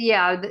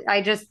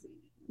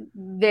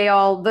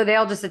all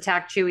just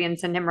attack Chewie and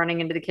send him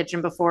running into the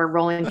kitchen before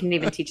Roland can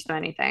even teach them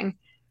anything.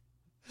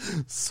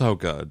 So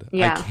good.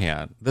 Yeah. I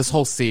can't. This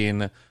whole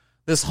scene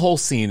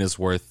is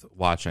worth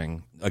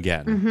watching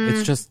again.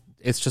 Mm-hmm.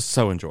 It's just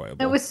so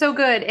enjoyable. It was so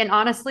good. And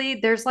honestly,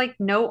 there's like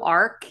no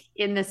arc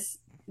in this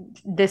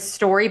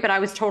story, but I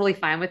was totally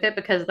fine with it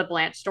because the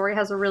Blanche story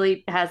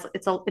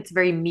it's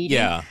very meaty.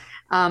 Yeah.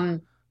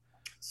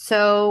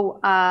 So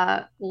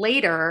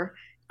later,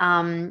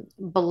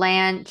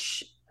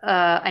 Blanche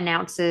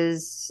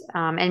announces,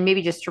 and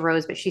maybe just to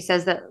Rose, but she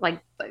says that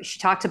like she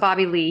talked to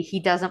Bobby Lee, he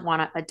doesn't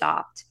want to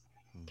adopt.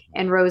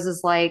 And Rose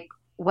is like,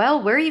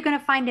 well, where are you going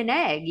to find an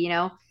egg?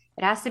 It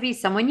has to be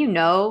someone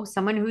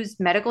someone whose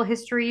medical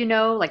history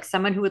like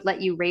someone who would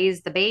let you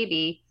raise the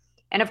baby.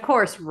 And of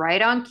course,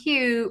 right on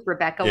cue,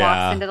 Rebecca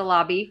walks into the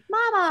lobby.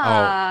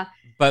 Mama! Oh,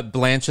 but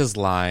Blanche's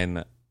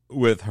line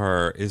with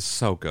her is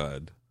so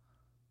good.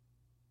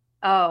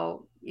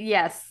 Oh,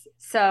 yes.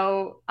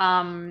 So,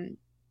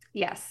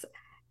 yes.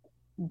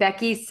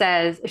 Becky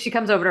says, she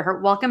comes over to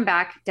her. Welcome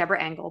back,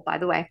 Deborah Engel, by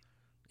the way.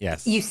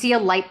 Yes. You see a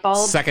light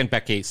bulb. Second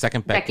Becky.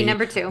 Becky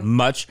number 2.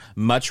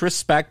 Much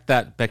respect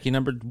that Becky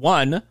number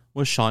 1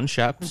 was Sean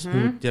Sheps,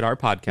 who did our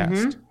podcast.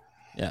 Mm-hmm.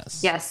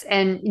 Yes. Yes.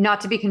 And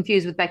not to be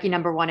confused with Becky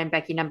number 1 and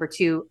Becky number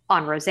 2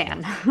 on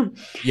Roseanne.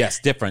 Yes.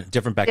 Different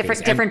Becky.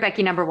 Different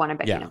Becky number 1 and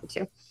Becky number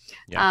 2.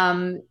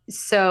 Yeah.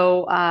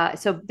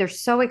 So they're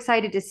so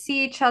excited to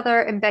see each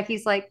other. And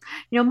Becky's like,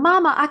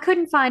 Mama, I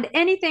couldn't find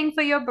anything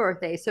for your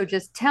birthday. So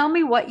just tell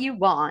me what you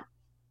want.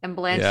 And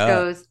Blanche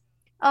goes,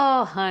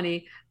 oh,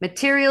 honey,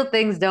 material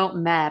things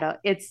don't matter.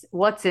 It's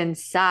what's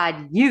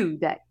inside you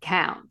that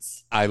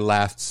counts. I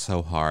laughed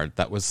so hard.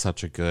 That was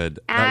such a good,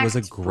 that was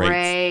a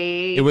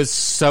great, it was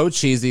so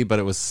cheesy, but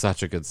it was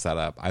such a good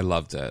setup. I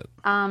loved it.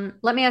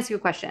 Let me ask you a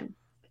question.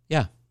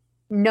 Yeah.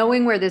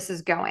 Knowing where this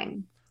is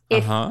going,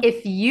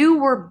 if you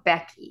were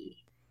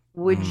Becky,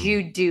 Would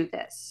you do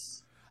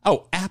this?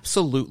 Oh,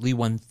 absolutely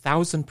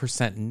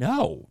 1000%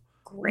 no.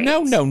 Great.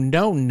 No.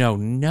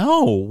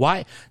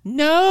 Why?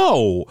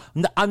 No.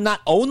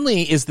 Not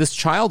only is this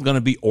child going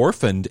to be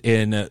orphaned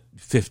in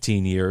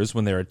 15 years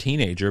when they're a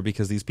teenager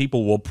because these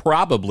people will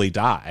probably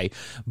die,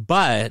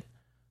 but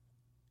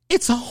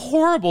it's a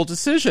horrible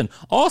decision.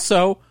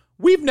 Also,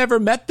 we've never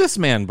met this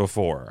man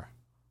before.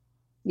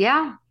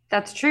 Yeah,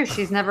 that's true.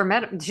 She's never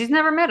met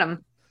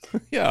him.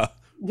 Yeah.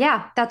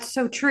 Yeah, that's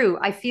so true.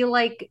 I feel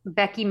like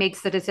Becky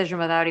makes the decision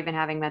without even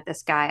having met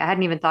this guy. I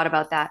hadn't even thought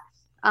about that.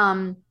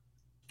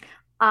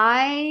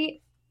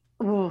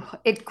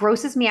 It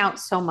grosses me out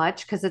so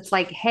much because it's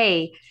like,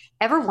 hey,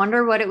 ever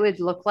wonder what it would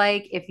look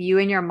like if you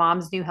and your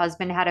mom's new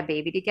husband had a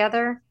baby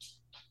together?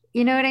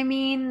 You know what I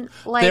mean?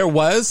 Like there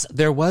was,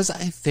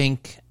 I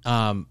think,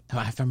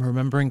 if I'm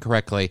remembering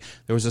correctly,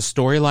 there was a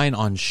storyline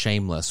on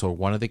Shameless where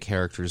one of the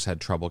characters had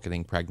trouble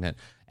getting pregnant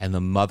and the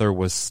mother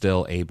was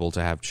still able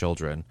to have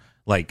children,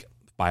 like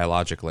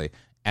biologically,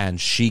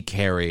 and she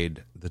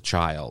carried the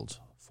child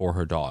for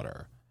her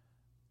daughter.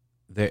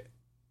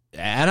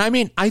 And I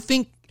mean, I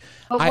think.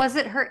 But was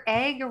it her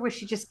egg or was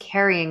she just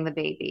carrying the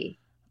baby?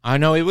 I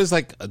know it was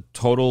like a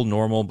total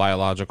normal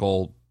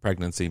biological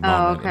pregnancy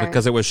moment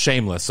because it was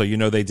Shameless. So,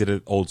 they did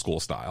it old school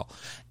style.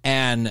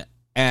 And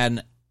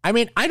I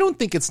mean, I don't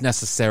think it's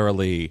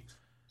necessarily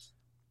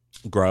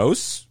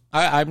gross.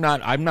 I'm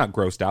not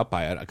grossed out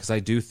by it because I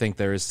do think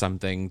there is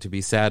something to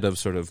be said of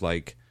sort of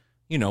like,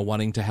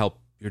 wanting to help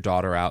your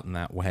daughter out in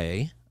that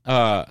way.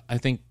 I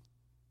think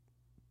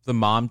the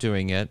mom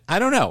doing it. I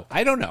don't know.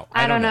 I don't know.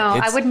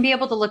 I wouldn't be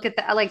able to look at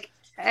that. Like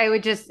I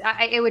would just,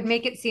 it would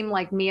make it seem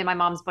like me and my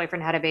mom's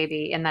boyfriend had a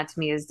baby. And that to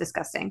me is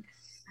disgusting.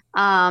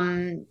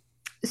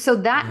 So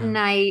that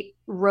night,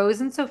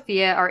 Rose and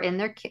Sophia are in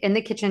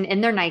the kitchen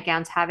in their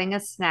nightgowns having a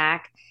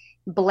snack.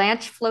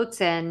 Blanche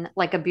floats in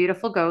like a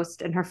beautiful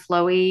ghost in her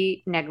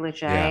flowy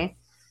negligee. Yeah.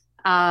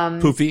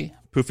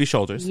 Poofy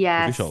shoulders.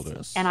 Yes. Poofy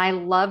shoulders. And I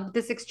loved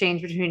this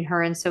exchange between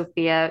her and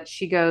Sophia.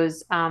 She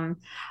goes,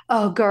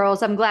 oh,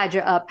 girls, I'm glad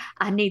you're up.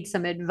 I need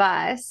some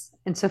advice.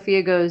 And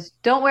Sophia goes,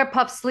 don't wear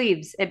puff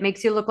sleeves. It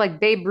makes you look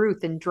like Babe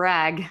Ruth in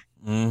drag.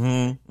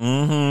 That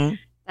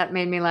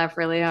made me laugh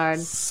really hard.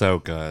 So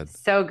good.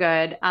 So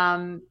good.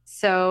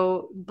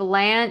 So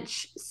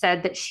Blanche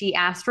said that she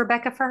asked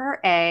Rebecca for her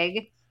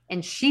egg,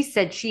 and she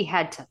said she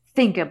had to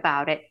think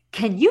about it.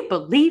 Can you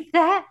believe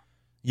that?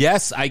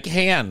 Yes, I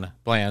can,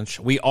 Blanche.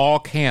 We all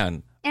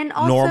can. And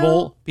also,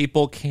 normal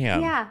people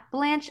can. Yeah,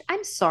 Blanche,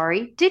 I'm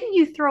sorry. Didn't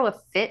you throw a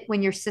fit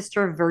when your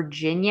sister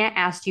Virginia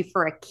asked you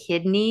for a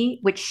kidney,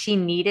 which she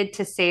needed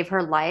to save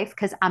her life?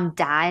 Because I'm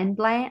dying,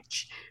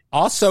 Blanche.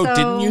 Also,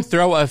 didn't you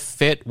throw a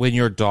fit when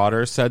your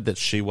daughter said that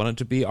she wanted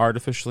to be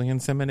artificially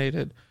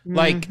inseminated?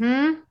 Like,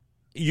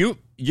 you,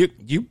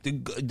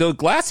 the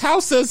glass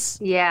houses.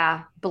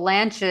 Yeah,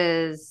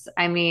 Blanche's,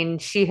 I mean,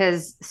 she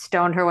has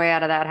stoned her way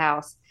out of that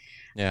house.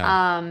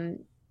 Yeah.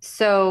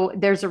 So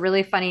there's a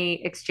really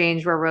funny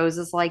exchange where Rose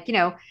is like,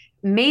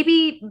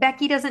 maybe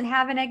Becky doesn't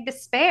have an egg to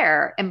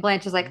spare. And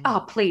Blanche is like,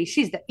 oh, please,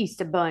 she's the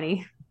Easter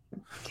Bunny.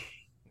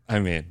 I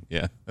mean,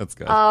 yeah, that's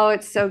good. Oh,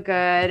 it's so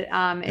good.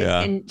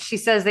 And she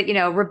says that,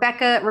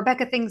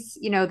 Rebecca thinks,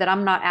 that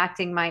I'm not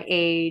acting my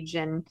age.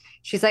 And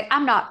she's like,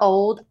 I'm not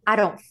old. I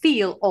don't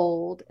feel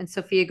old. And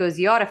Sophia goes,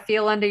 you ought to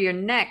feel under your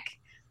neck.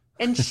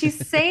 And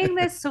she's saying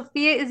this.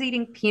 Sophia is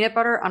eating peanut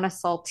butter on a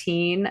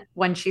saltine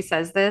when she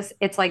says this.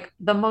 It's like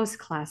the most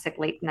classic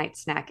late night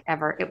snack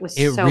ever. It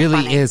really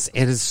funny. Is.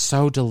 It is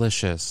so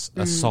delicious.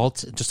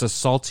 Just a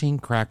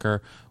saltine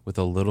cracker with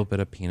a little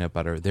bit of peanut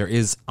butter. There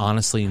is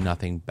honestly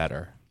nothing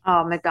better.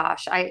 Oh my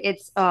gosh.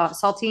 It's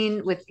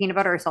saltine with peanut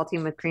butter or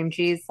saltine with cream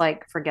cheese.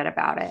 Like, forget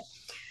about it.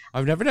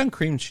 I've never done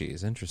cream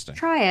cheese. Interesting.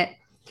 Try it.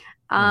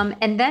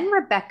 And then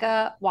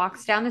Rebecca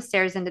walks down the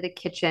stairs into the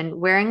kitchen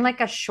wearing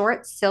like a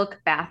short silk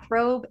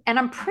bathrobe. And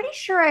I'm pretty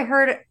sure I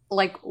heard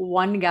like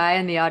one guy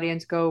in the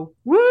audience go,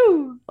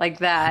 woo, like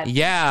that.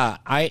 Yeah,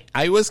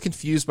 I was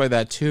confused by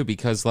that too,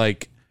 because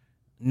like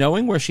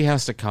knowing where she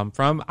has to come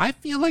from, I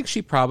feel like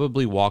she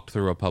probably walked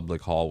through a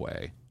public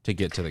hallway to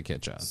get to the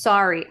kitchen.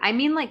 Sorry, I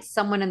mean like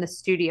someone in the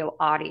studio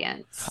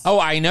audience. Oh,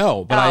 I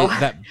know,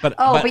 but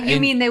but you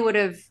mean they would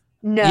have?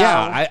 No,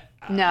 yeah,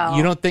 no.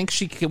 You don't think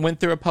she went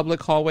through a public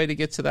hallway to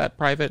get to that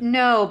private?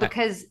 No,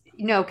 because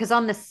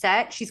on the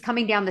set, she's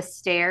coming down the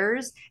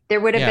stairs. There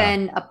would have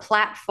been a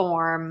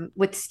platform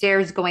with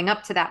stairs going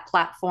up to that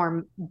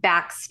platform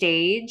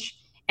backstage,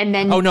 and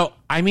then. Oh no,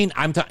 I mean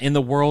I'm in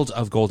the world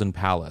of Golden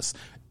Palace.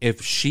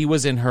 If she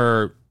was in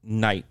her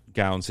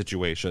nightgown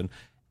situation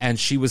and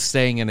she was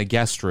staying in a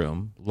guest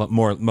room,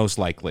 most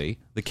likely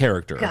the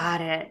character. Got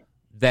it.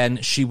 Then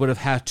she would have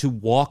had to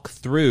walk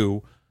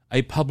through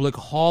a public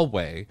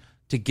hallway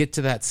to get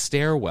to that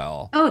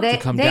stairwell. Oh, to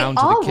come they down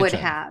to all the kitchen. would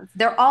have.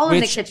 They're all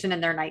in the kitchen in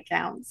their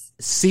nightgowns.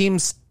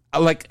 Seems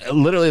like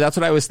literally that's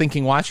what I was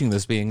thinking watching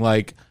this, being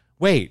like,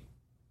 wait,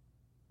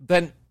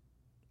 then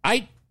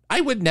I I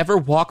would never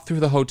walk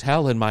through the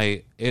hotel in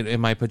my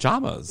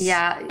pajamas.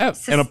 Yeah.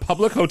 In a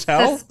public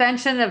hotel?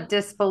 Suspension of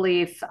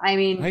disbelief. I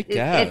mean, I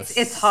guess.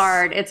 It's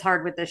hard. It's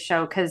hard with this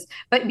show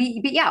but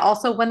yeah,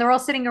 also when they're all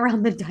sitting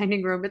around the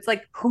dining room, it's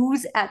like,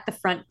 who's at the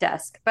front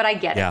desk? But I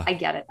get it. I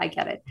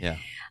get it. Yeah.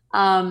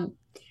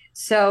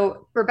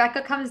 So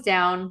Rebecca comes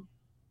down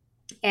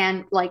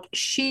and like,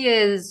 she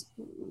is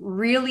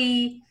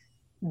really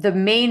the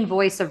main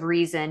voice of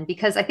reason,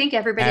 because I think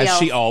everybody else,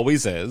 she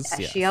always is.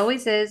 She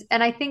always is.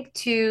 And I think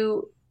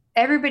to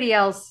everybody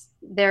else,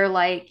 they're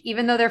like,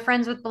 even though they're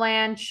friends with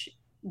Blanche,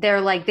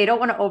 they're like, they don't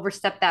want to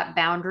overstep that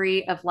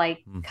boundary of like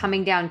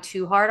coming down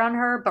too hard on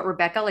her. But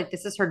Rebecca, like,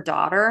 this is her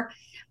daughter.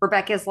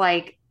 Rebecca's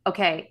like,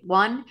 okay,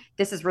 one,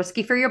 this is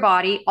risky for your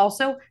body.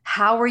 Also,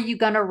 how are you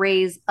going to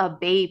raise a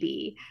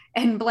baby?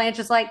 And Blanche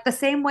is like, the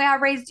same way I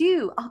raised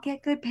you. I'll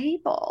get good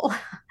people.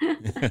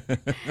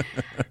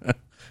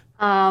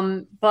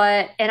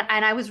 But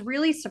I was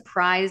really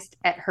surprised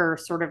at her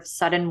sort of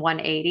sudden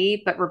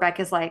 180, but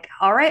Rebecca's like,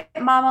 all right,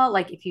 mama,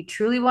 like if you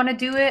truly want to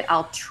do it,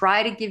 I'll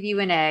try to give you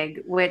an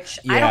egg, which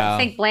I don't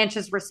think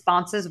Blanche's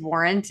responses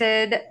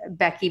warranted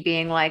Becky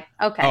being like,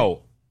 okay.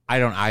 Oh, I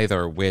don't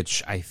either,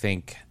 which I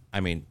think, I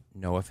mean,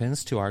 no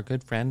offense to our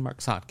good friend Mark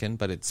Sotkin,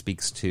 but it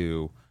speaks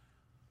to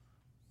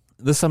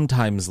the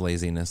sometimes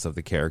laziness of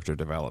the character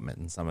development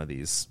in some of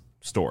these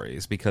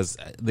stories, because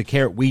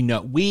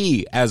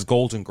we as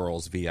Golden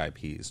Girls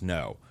VIPs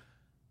know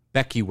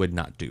Becky would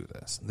not do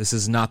this. This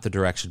is not the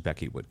direction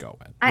Becky would go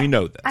in. We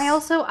know this.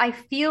 I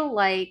feel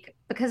like,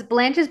 because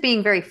Blanche is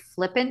being very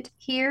flippant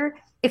here,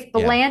 if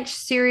Blanche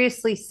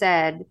seriously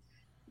said,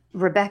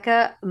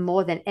 Rebecca,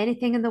 more than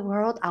anything in the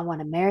world, I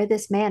want to marry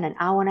this man and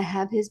I want to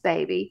have his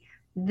baby.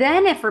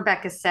 Then if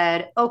Rebecca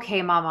said,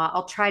 okay, mama,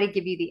 I'll try to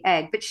give you the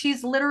egg. But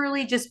she's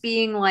literally just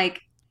being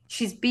like,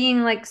 she's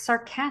being like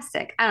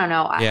sarcastic. I don't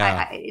know.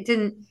 Yeah. It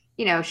didn't,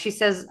 she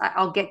says,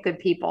 I'll get good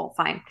people.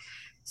 Fine.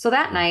 So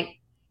that night,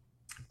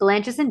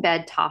 Blanche is in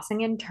bed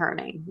tossing and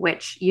turning,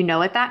 which you know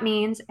what that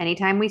means.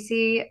 Anytime we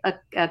see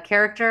a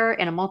character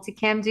in a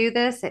multicam do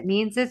this, it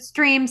means it's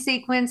dream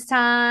sequence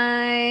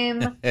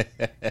time.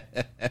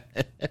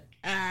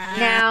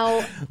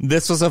 Now,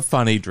 this was a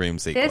funny dream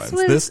sequence.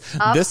 This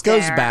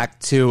goes back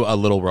to a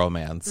Little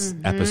Romance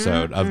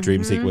episode of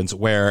Dream Sequence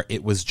where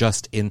it was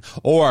just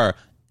or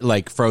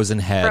like Frozen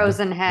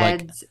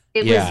Heads.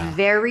 It was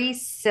very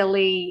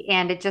silly,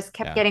 and it just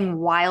kept getting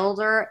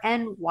wilder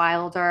and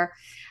wilder.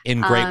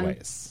 In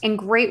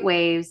great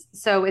ways.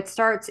 So it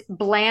starts,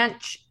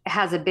 Blanche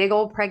has a big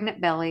old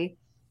pregnant belly.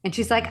 And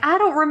she's like, I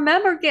don't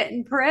remember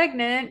getting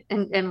pregnant.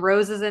 And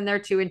Rose is in there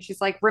too. And she's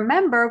like,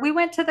 remember, we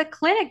went to the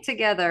clinic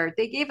together.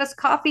 They gave us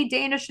coffee,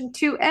 Danish, and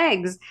 2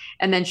 eggs.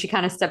 And then she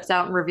kind of steps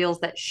out and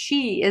reveals that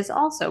she is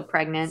also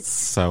pregnant.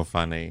 So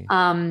funny.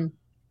 And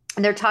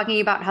they're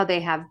talking about how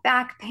they have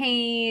back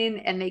pain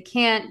and they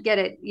can't get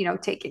it,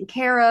 taken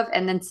care of.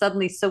 And then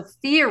suddenly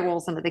Sophia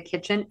rolls into the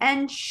kitchen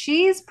and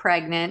she's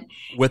pregnant.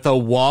 With a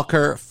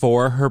walker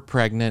for her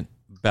pregnant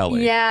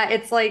belly. Yeah,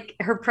 it's like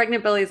her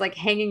pregnant belly is like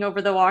hanging over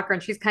the walker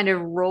and she's kind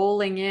of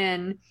rolling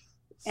in.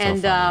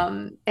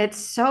 It's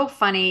so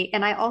funny.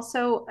 And I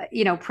also,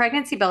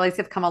 pregnancy bellies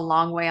have come a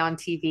long way on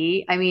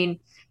TV. I mean,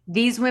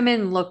 these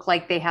women look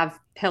like they have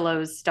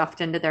pillows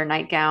stuffed into their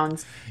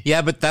nightgowns.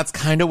 Yeah, but that's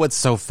kind of what's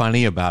so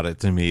funny about it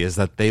to me, is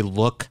that they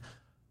look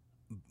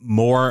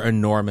more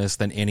enormous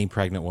than any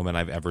pregnant woman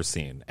I've ever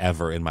seen,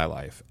 ever in my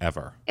life,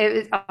 ever.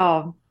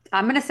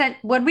 I'm going to send,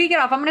 when we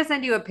get off, I'm going to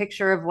send you a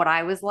picture of what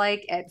I was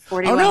like at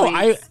 41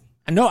 weeks.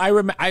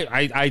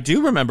 I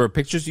do remember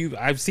pictures.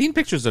 I've seen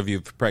pictures of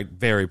you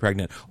very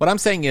pregnant. What I'm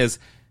saying is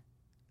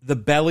the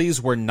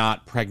bellies were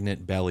not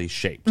pregnant belly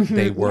shaped.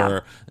 They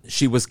were,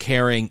 she was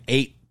carrying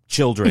 8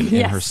 children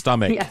in her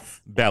stomach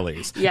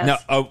bellies.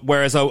 Yes. Now,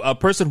 whereas a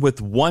person with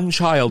 1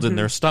 child in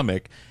their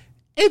stomach,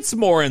 it's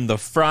more in the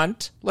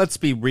front. Let's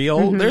be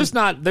real. There's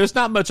not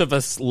much of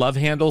a love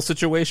handle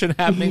situation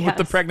happening with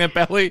the pregnant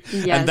belly,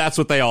 and that's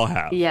what they all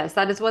have. Yes,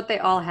 that is what they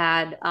all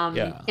had.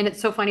 And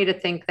it's so funny to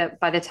think that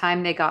by the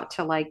time they got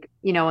to in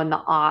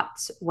the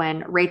aughts,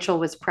 when Rachel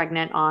was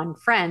pregnant on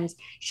Friends,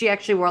 she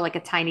actually wore like a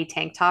tiny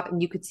tank top,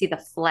 and you could see the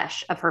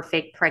flesh of her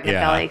fake pregnant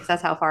belly, because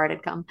that's how far it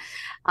had come.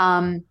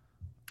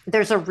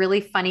 There's a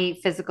really funny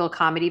physical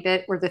comedy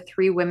bit where the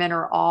 3 women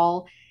are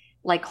all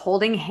like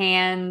holding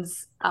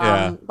hands,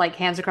 like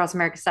Hands Across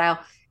America style,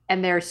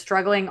 and they're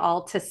struggling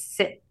all to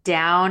sit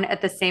down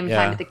at the same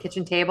time at the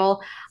kitchen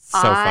table.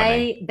 So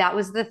funny. That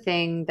was the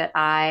thing that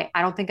I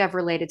don't think I've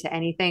related to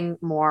anything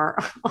more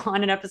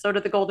on an episode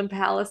of The Golden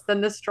Palace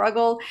than the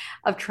struggle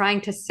of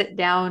trying to sit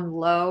down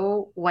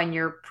low when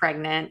you're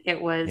pregnant.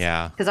 It was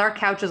because our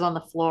couch is on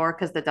the floor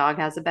because the dog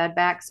has a bad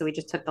back. So we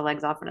just took the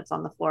legs off and it's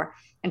on the floor.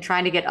 And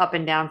trying to get up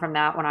and down from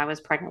that when I was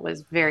pregnant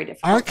was very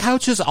difficult. Our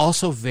couch is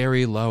also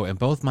very low, and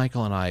both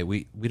Michael and I,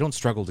 we don't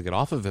struggle to get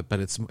off of it, but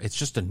it's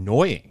just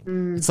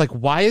annoying. It's like,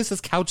 why is this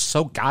couch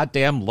so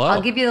goddamn low?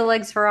 I'll give you the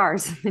legs for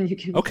ours, and you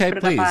can put it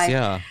please, up high.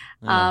 Yeah.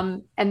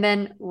 And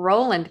then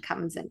Roland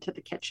comes into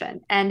the kitchen,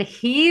 and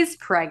he's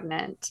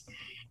pregnant.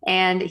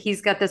 And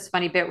he's got this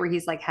funny bit where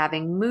he's like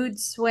having mood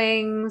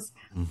swings.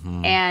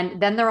 Mm-hmm.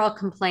 And then they're all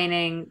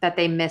complaining that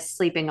they miss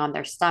sleeping on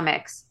their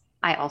stomachs.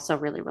 I also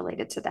really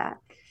related to that.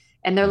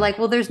 And they're like,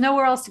 well, there's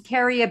nowhere else to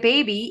carry a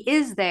baby,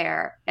 is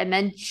there? And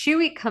then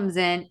Chewie comes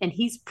in and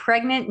he's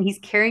pregnant and he's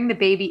carrying the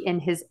baby in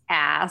his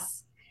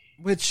ass.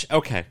 Which,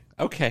 okay.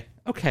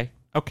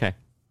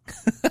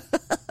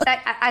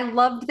 I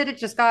loved that it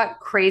just got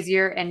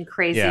crazier and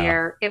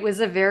crazier. Yeah. It was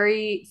a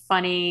very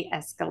funny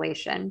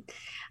escalation.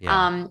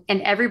 Yeah.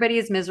 And everybody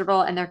is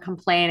miserable and they're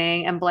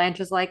complaining. And Blanche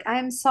is like,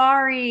 I'm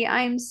sorry.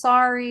 And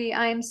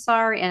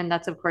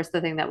that's, of course,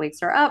 the thing that wakes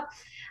her up.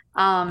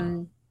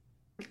 And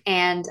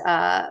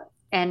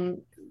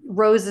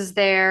Rose is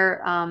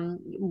there,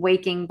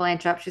 waking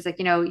Blanche up. She's like,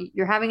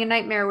 you're having a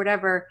nightmare or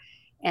whatever.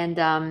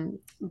 And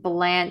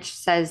Blanche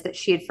says that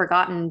she had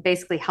forgotten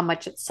basically how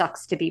much it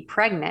sucks to be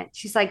pregnant.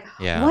 She's like,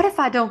 what if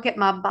I don't get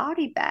my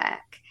body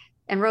back?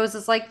 And Rose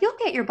is like, you'll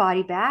get your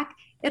body back.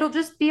 It'll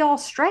just be all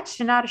stretched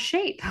and out of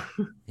shape.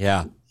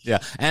 Yeah.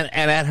 And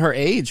at her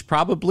age,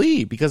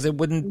 probably, because it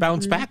wouldn't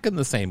bounce back in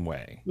the same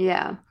way.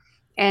 Yeah.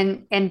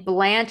 And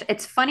Blanche,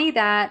 it's funny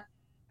that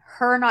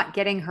her not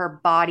getting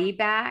her body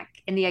back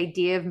and the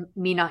idea of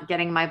me not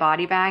getting my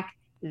body back,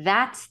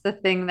 that's the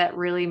thing that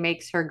really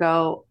makes her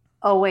go,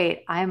 oh,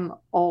 wait, I'm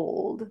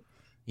old.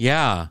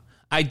 Yeah.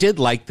 I did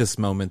like this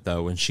moment,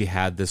 though, when she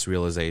had this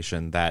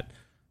realization that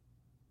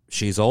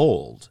she's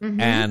old.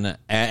 Mm-hmm.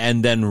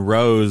 And then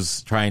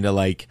Rose trying to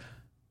like,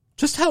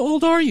 just how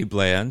old are you,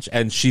 Blanche?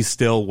 And she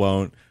still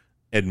won't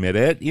admit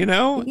it,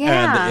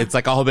 Yeah. And it's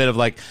like a whole bit of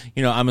like,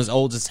 I'm as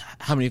old as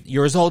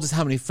you're as old as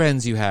how many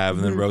friends you have.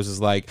 And then Rose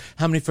is like,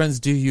 how many friends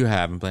do you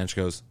have? And Blanche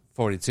goes,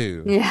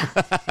 42. Yeah.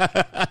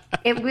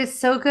 It was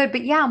so good.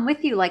 But yeah, I'm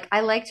with you. Like, I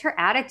liked her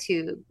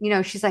attitude.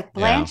 She's like,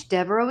 Blanche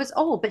Devereaux is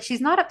old, but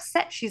she's not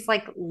upset. She's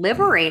like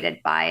liberated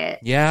by it.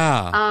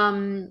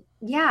 Yeah.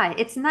 Yeah,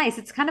 it's nice.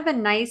 It's kind of a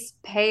nice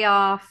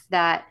payoff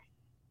that,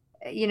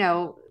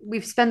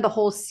 we've spent the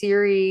whole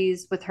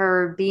series with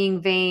her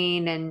being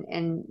vain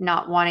and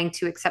not wanting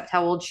to accept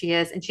how old she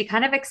is. And she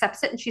kind of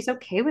accepts it and she's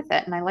okay with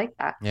it. And I like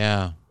that.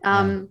 Yeah.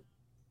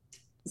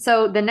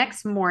 So the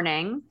next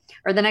morning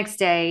or the next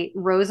day,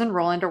 Rose and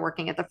Roland are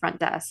working at the front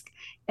desk.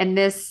 And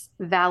this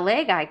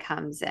valet guy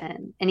comes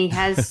in and he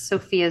has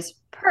Sophia's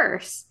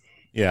purse.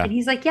 Yeah. And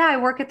he's like, yeah, I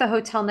work at the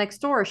hotel next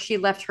door. She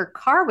left her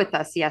car with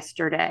us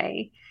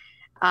yesterday.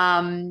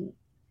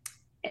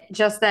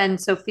 Just then,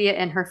 Sophia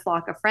and her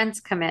flock of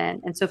friends come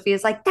in, and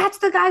Sophia's like, "That's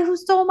the guy who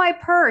stole my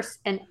purse!"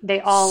 And they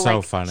all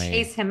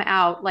chase him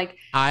out. Like,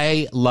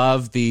 I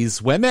love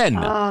these women.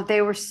 Oh,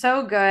 they were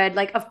so good.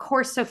 Like, of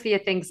course, Sophia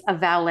thinks a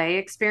valet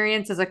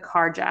experience is a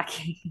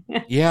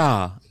carjacking.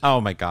 Yeah.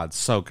 Oh my God,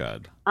 so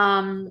good.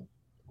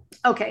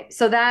 Okay,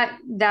 so that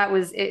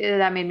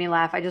made me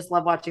laugh. I just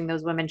love watching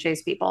those women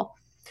chase people.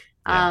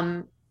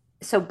 Yeah.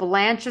 So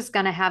Blanche is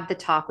going to have the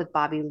talk with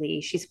Bobby Lee.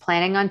 She's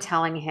planning on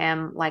telling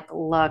him, like,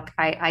 look,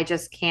 I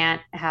just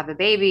can't have a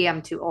baby.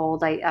 I'm too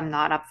old. I'm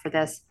not up for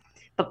this.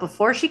 But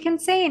before she can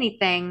say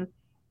anything,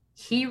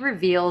 he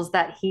reveals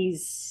that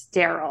he's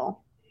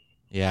sterile.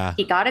 Yeah.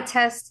 He got a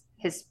test.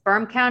 His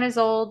sperm count is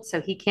old,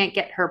 so he can't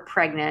get her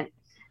pregnant.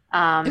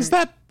 Is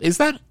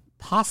that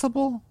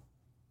possible?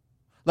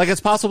 Like,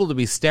 it's possible to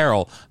be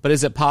sterile, but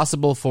is it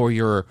possible for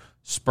your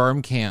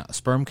sperm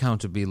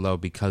count to be low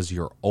because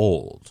you're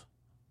old?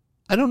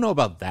 I don't know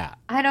about that.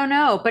 I don't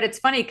know, but it's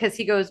funny because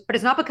he goes, but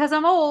it's not because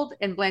I'm old.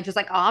 And Blanche is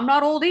like, oh, I'm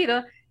not old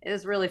either. It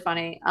is really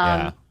funny.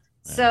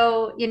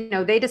 So,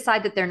 they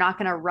decide that they're not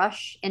going to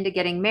rush into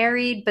getting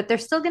married, but they're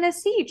still going to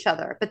see each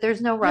other. But there's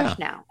no rush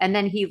now. And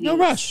then he leaves. No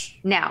rush.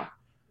 Now,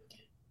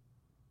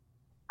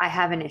 I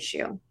have an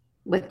issue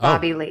with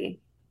Bobby Lee.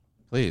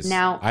 Please.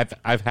 Now,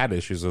 I've had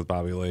issues with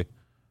Bobby Lee.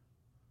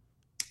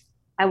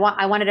 I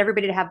wanted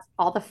everybody to have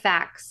all the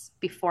facts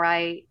before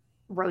I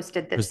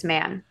roasted this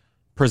man.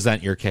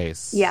 Present your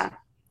case. Yeah.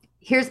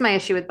 Here's my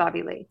issue with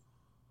Bobby Lee.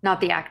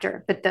 Not the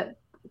actor, but the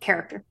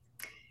character.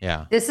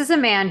 Yeah. This is a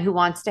man who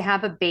wants to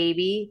have a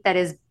baby that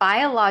is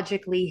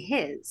biologically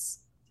his,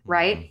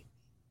 right? Mm-hmm.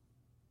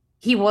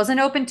 He wasn't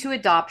open to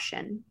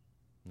adoption.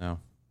 No.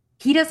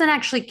 He doesn't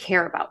actually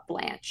care about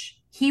Blanche.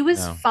 He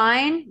was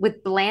fine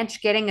with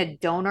Blanche getting a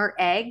donor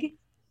egg,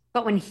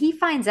 but when he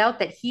finds out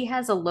that he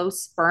has a low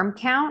sperm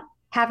count,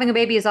 having a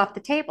baby is off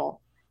the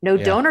table. No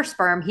donor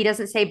sperm. He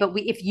doesn't say, but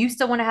if you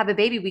still want to have a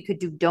baby, we could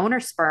do donor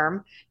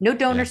sperm. No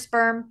donor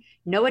sperm,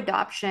 no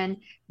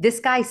adoption. This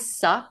guy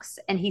sucks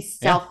and he's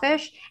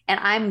selfish. And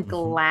I'm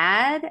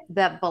glad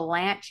that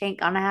Blanche ain't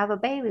going to have a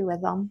baby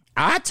with him.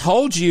 I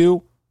told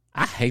you.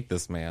 I hate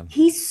this man.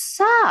 He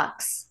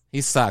sucks. He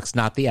sucks.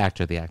 Not the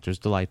actor. The actor's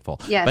delightful.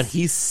 Yes. But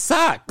he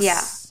sucks.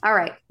 Yeah. All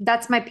right.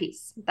 That's my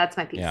piece.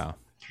 Yeah,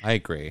 I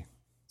agree.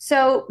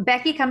 So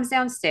Becky comes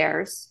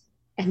downstairs.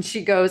 And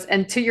she goes,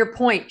 and to your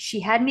point, she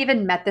hadn't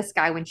even met this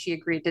guy when she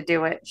agreed to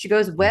do it. She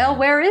goes, well,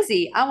 where is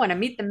he? I want to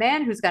meet the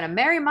man who's going to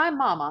marry my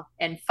mama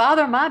and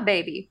father my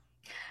baby.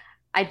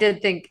 I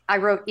did think I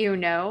wrote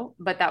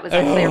but that was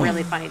actually a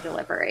really funny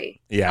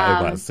delivery.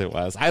 Yeah, it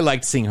was. I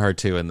liked seeing her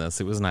too in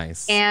this. It was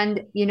nice.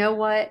 And you know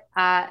what?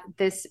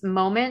 This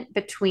moment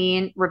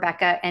between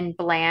Rebecca and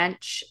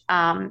Blanche,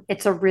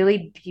 it's a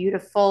really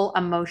beautiful,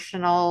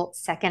 emotional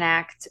second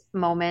act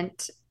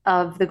moment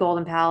of the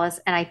Golden Palace,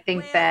 and I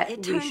think that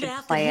we should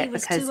play it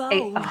because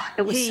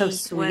it was so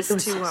sweet. It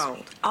was too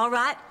old. All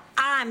right.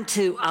 I'm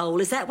too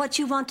old. Is that what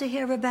you want to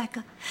hear,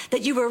 Rebecca?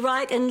 That you were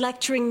right in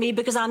lecturing me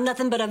because I'm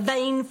nothing but a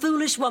vain,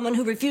 foolish woman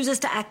who refuses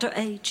to act her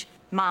age?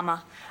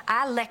 Mama,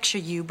 I lecture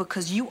you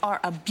because you are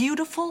a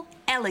beautiful,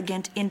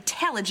 elegant,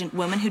 intelligent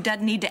woman who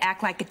doesn't need to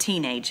act like a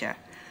teenager.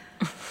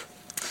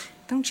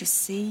 Don't you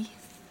see?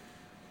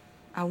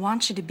 I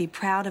want you to be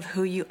proud of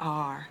who you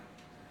are.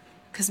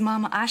 Because,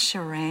 Mama, I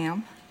sure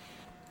am.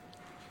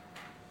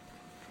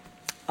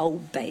 Oh,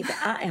 baby,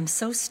 I am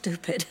so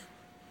stupid.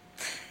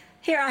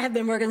 Here I have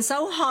been working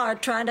so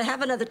hard trying to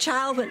have another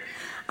child, but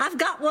I've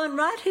got one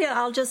right here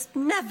I'll just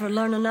never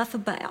learn enough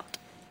about.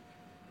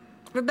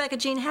 Rebecca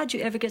Jean, how'd you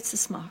ever get so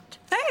smart?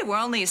 Hey, we're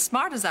only as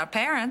smart as our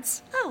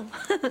parents. Oh.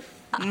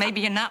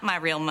 Maybe you're not my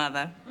real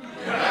mother.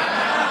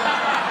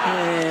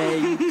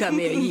 Hey, come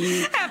here,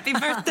 you. Happy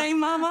birthday,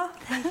 Mama.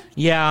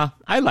 Yeah,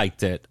 I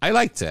liked it. It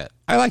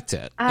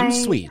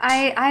was sweet.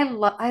 I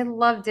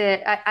loved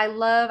it.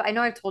 I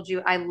know I've told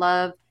you, I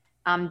love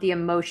the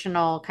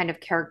emotional kind of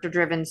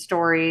character-driven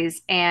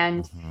stories.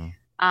 And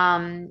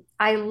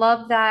I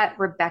love that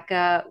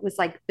Rebecca was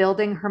like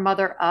building her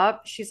mother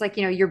up. She's like,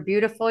 you're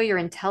beautiful, you're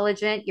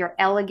intelligent, you're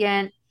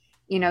elegant.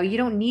 You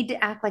don't need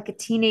to act like a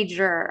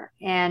teenager.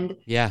 And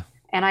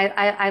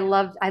I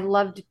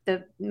loved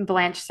the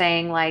Blanche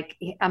saying like,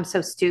 I'm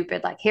so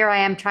stupid. Like, here I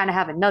am trying to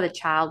have another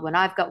child when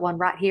I've got one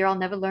right here I'll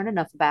never learn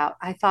enough about.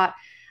 I thought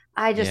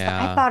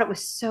it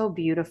was so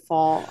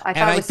beautiful. I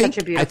thought it was such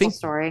a beautiful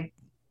story.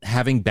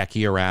 Having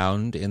Becky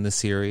around in the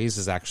series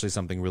is actually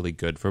something really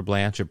good for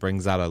Blanche. It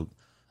brings out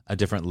a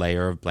different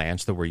layer of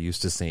Blanche that we're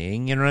used to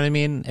seeing. You know what I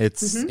mean?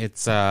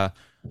 It's I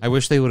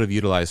wish they would have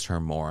utilized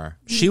her more.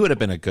 She would have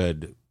been a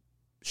good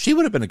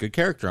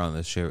character on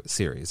this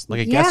series, like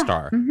a guest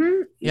star.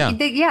 Mm-hmm.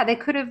 They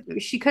could have.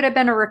 She could have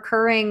been a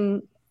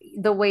recurring,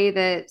 the way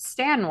that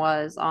Stan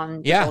was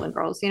on Golden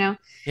Girls. Yeah,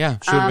 she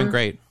would have been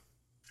great.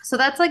 So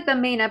that's like the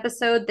main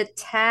episode. The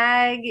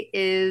tag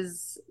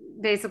is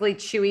basically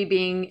Chewie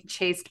being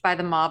chased by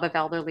the mob of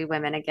elderly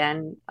women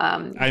again.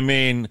 I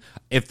mean,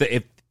 if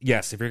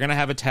you're gonna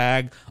have a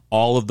tag,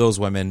 all of those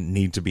women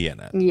need to be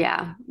in it.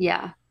 Yeah.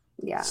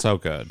 So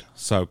good.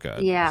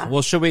 Yeah.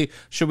 Well, should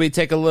we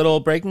take a little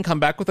break and come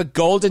back with a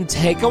golden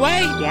takeaway?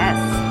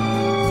 Yes.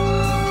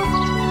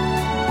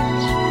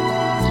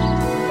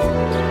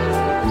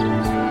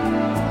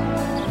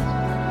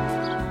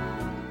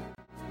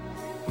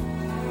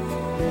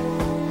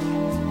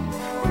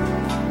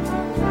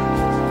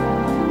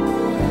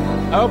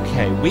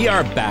 Okay, we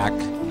are back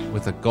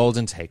with a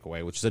golden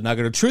takeaway, which is a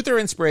nugget of truth or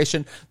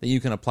inspiration that you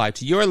can apply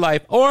to your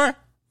life or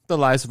the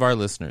lives of our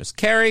listeners.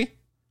 Carrie,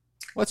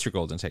 what's your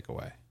golden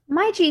takeaway?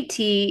 My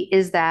GT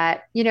is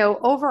that,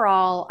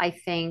 overall, I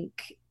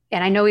think,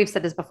 and I know we've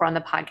said this before on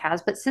the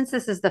podcast, but since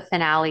this is the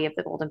finale of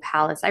the Golden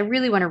Palace, I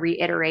really want to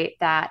reiterate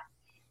that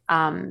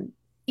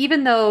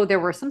even though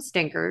there were some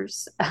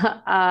stinkers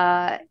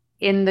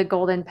in the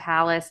Golden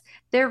Palace,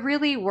 there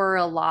really were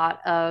a lot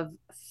of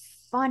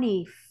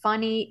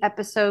funny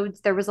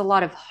episodes. There was a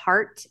lot of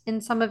heart in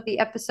some of the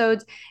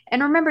episodes.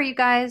 And remember, you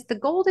guys, the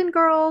Golden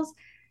Girls,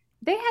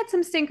 they had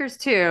some stinkers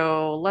too.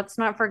 Let's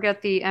not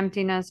forget the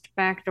empty nest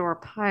backdoor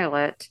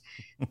pilot.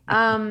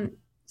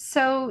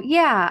 So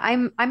yeah,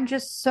 I'm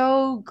just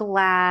so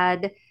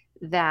glad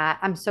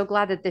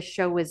that this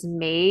show was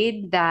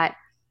made, that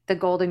the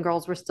Golden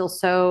Girls were still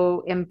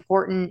so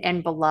important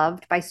and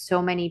beloved by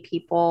so many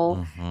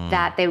people,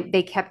 that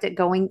they kept it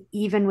going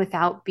even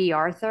without B.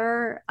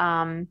 Arthur.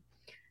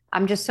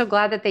 I'm just so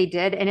glad that they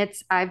did. And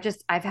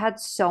I've had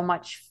so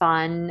much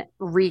fun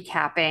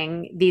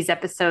recapping these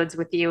episodes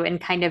with you and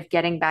kind of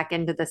getting back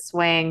into the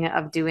swing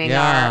of doing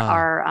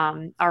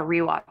our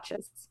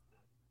rewatches.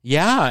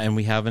 Yeah. And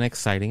we have an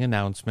exciting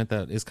announcement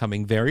that is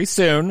coming very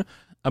soon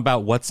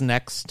about what's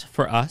next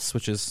for us,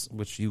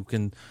 which you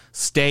can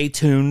stay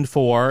tuned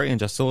for in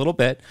just a little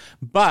bit.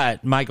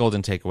 But my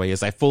golden takeaway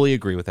is I fully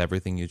agree with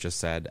everything you just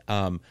said.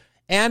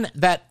 And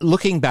that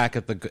looking back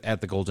at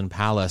the Golden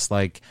Palace,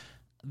 like,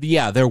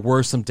 yeah, there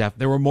were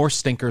there were more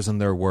stinkers than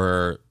there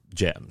were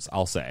gems,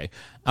 I'll say.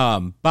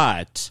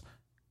 But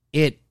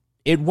it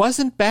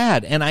wasn't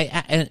bad.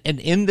 And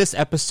in this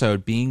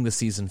episode being the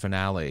season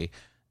finale,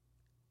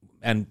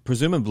 and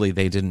presumably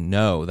they didn't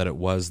know that it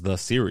was the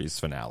series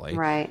finale.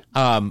 Right.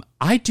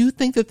 I do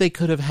think that they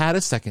could have had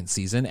a second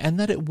season, and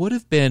that it would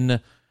have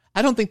been,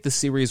 I don't think the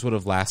series would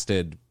have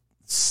lasted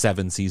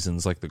 7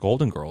 seasons like the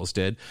Golden Girls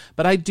did,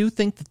 but I do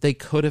think that they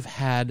could have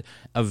had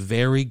a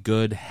very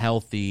good,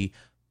 healthy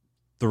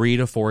 3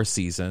 to 4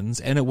 seasons,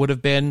 and it would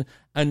have been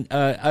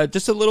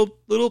just a little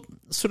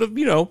sort of,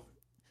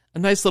 a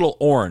nice little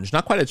orange,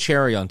 not quite a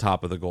cherry on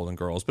top of the Golden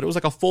Girls, but it was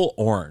like a full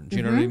orange.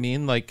 You know what I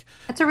mean? Like,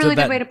 that's a really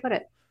good way to put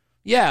it.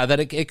 Yeah, that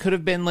it could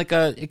have been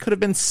it could have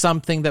been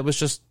something that was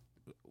just,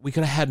 we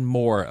could have had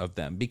more of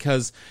them,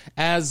 because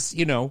as,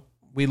 you know,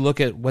 we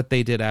look at what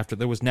they did after,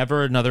 there was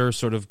never another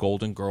sort of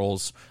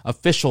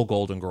official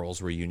Golden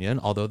Girls reunion,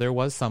 although there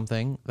was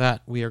something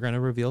that we are going to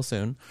reveal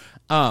soon.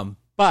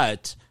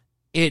 But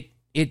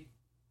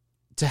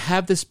to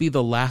have this be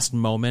the last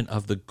moment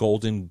of the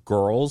Golden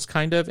Girls,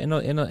 kind of in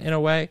a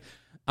way,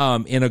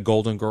 in a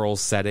Golden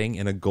Girls setting,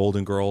 in a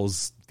Golden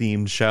Girls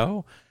themed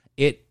show,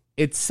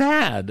 it's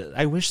sad.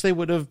 I wish they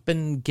would have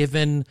been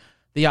given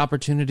the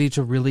opportunity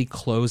to really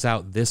close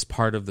out this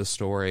part of the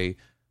story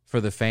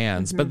for the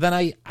fans. But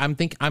then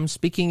I'm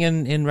speaking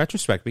in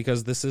retrospect,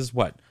 because this is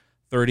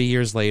 30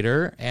 years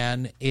later,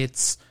 and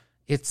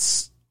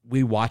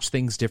we watch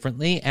things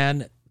differently,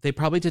 and they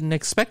probably didn't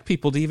expect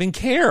people to even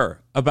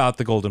care about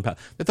the Golden Palace.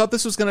 They thought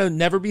this was going to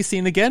never be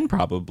seen again,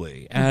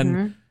 probably.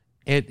 And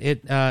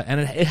it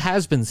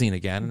has been seen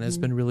again, and it's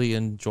been really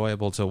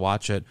enjoyable to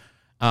watch it.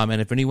 And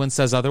if anyone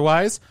says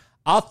otherwise,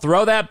 I'll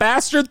throw that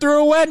bastard through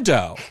a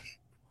window.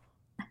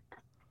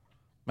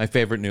 My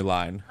favorite new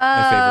line.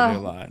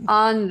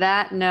 On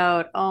that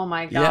note, oh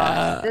my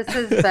gosh, This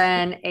has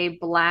been a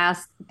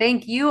blast.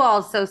 Thank you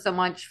all so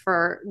much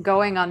for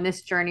going on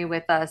this journey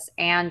with us.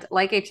 And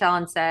like H.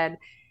 Allen said,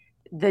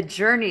 the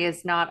journey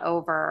is not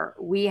over.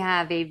 We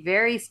have a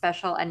very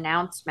special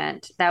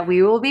announcement that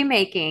we will be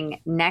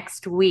making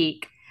next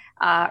week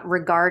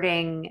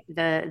regarding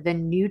the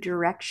new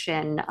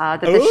direction that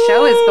the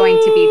show is going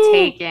to be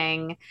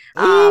taking.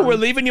 We're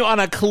leaving you on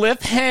a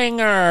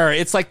cliffhanger.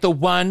 It's like the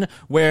one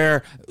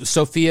where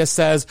Sophia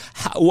says,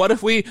 what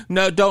if we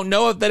don't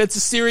know that it's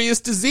a serious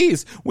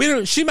disease?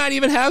 She might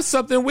even have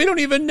something we don't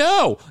even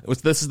know.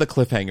 This is the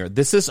cliffhanger.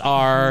 This is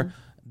our...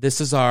 This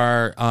is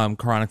our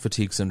chronic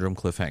fatigue syndrome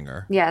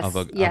cliffhanger of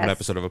an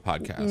episode of a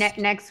podcast.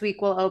 Next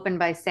week, we'll open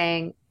by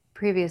saying,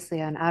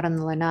 previously on Out on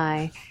the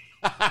Lanai.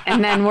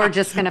 And then we're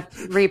just going to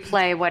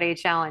replay what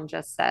H. Allen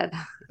just said.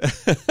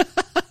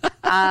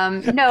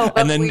 And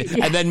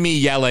then me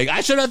yelling,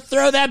 I should have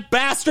thrown that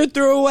bastard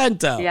through a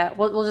window. Yeah,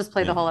 we'll just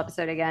play the whole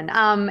episode again.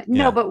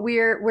 But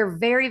we're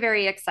very,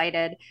 very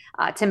excited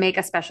to make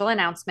a special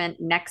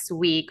announcement next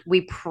week.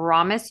 We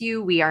promise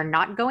you we are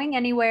not going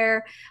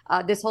anywhere.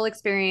 This whole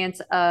experience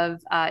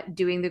of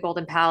doing the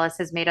Golden Palace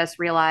has made us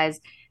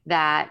realize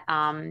that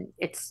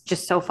it's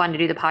just so fun to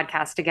do the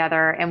podcast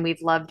together, and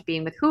we've loved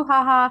being with Hoo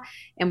Ha Ha,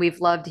 and we've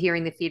loved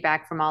hearing the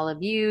feedback from all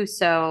of you.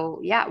 So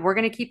yeah, we're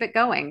going to keep it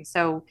going.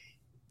 So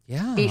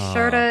be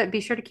sure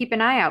to keep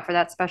an eye out for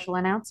that special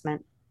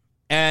announcement.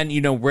 And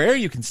you know where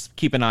you can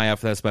keep an eye out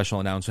for that special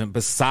announcement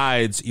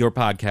besides your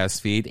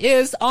podcast feed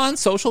is on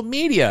social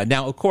media.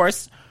 Now, of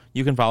course,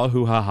 you can follow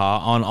Hoo Ha Ha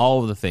on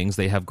all of the things.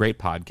 They have great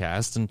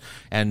podcasts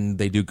and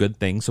they do good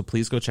things. So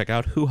please go check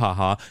out Hoo Ha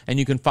Ha. And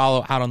you can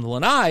follow Out on the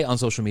Lanai on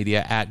social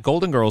media at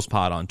Golden Girls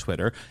Pod on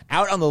Twitter,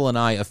 Out on the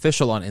Lanai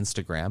Official on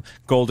Instagram,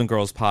 Golden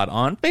Girls Pod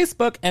on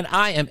Facebook, and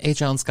I am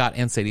H. Allen Scott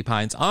and Sadie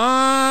Pines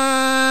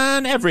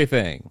on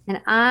everything. And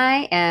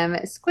I am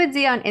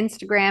Squidsy on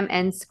Instagram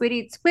and Squid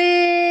Eat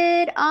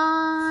Squid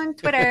on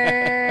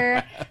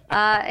Twitter.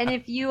 And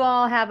if you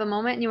all have a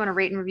moment and you want to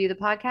rate and review the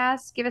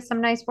podcast, give us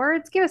some nice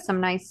words, give us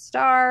some nice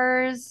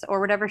stars or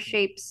whatever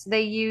shapes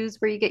they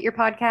use where you get your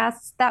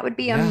podcasts. That would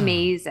be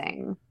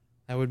amazing.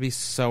 That would be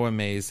so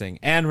amazing.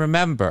 And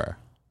remember,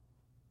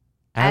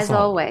 as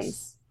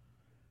always,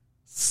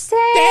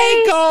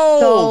 stay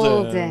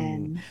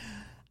golden.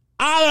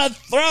 I'm gonna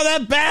throw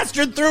that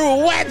bastard through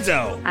a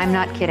window. I'm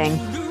not kidding. You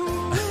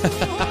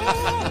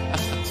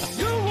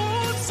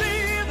won't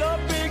see the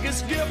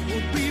biggest gift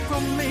will be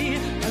from me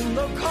and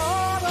the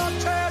car.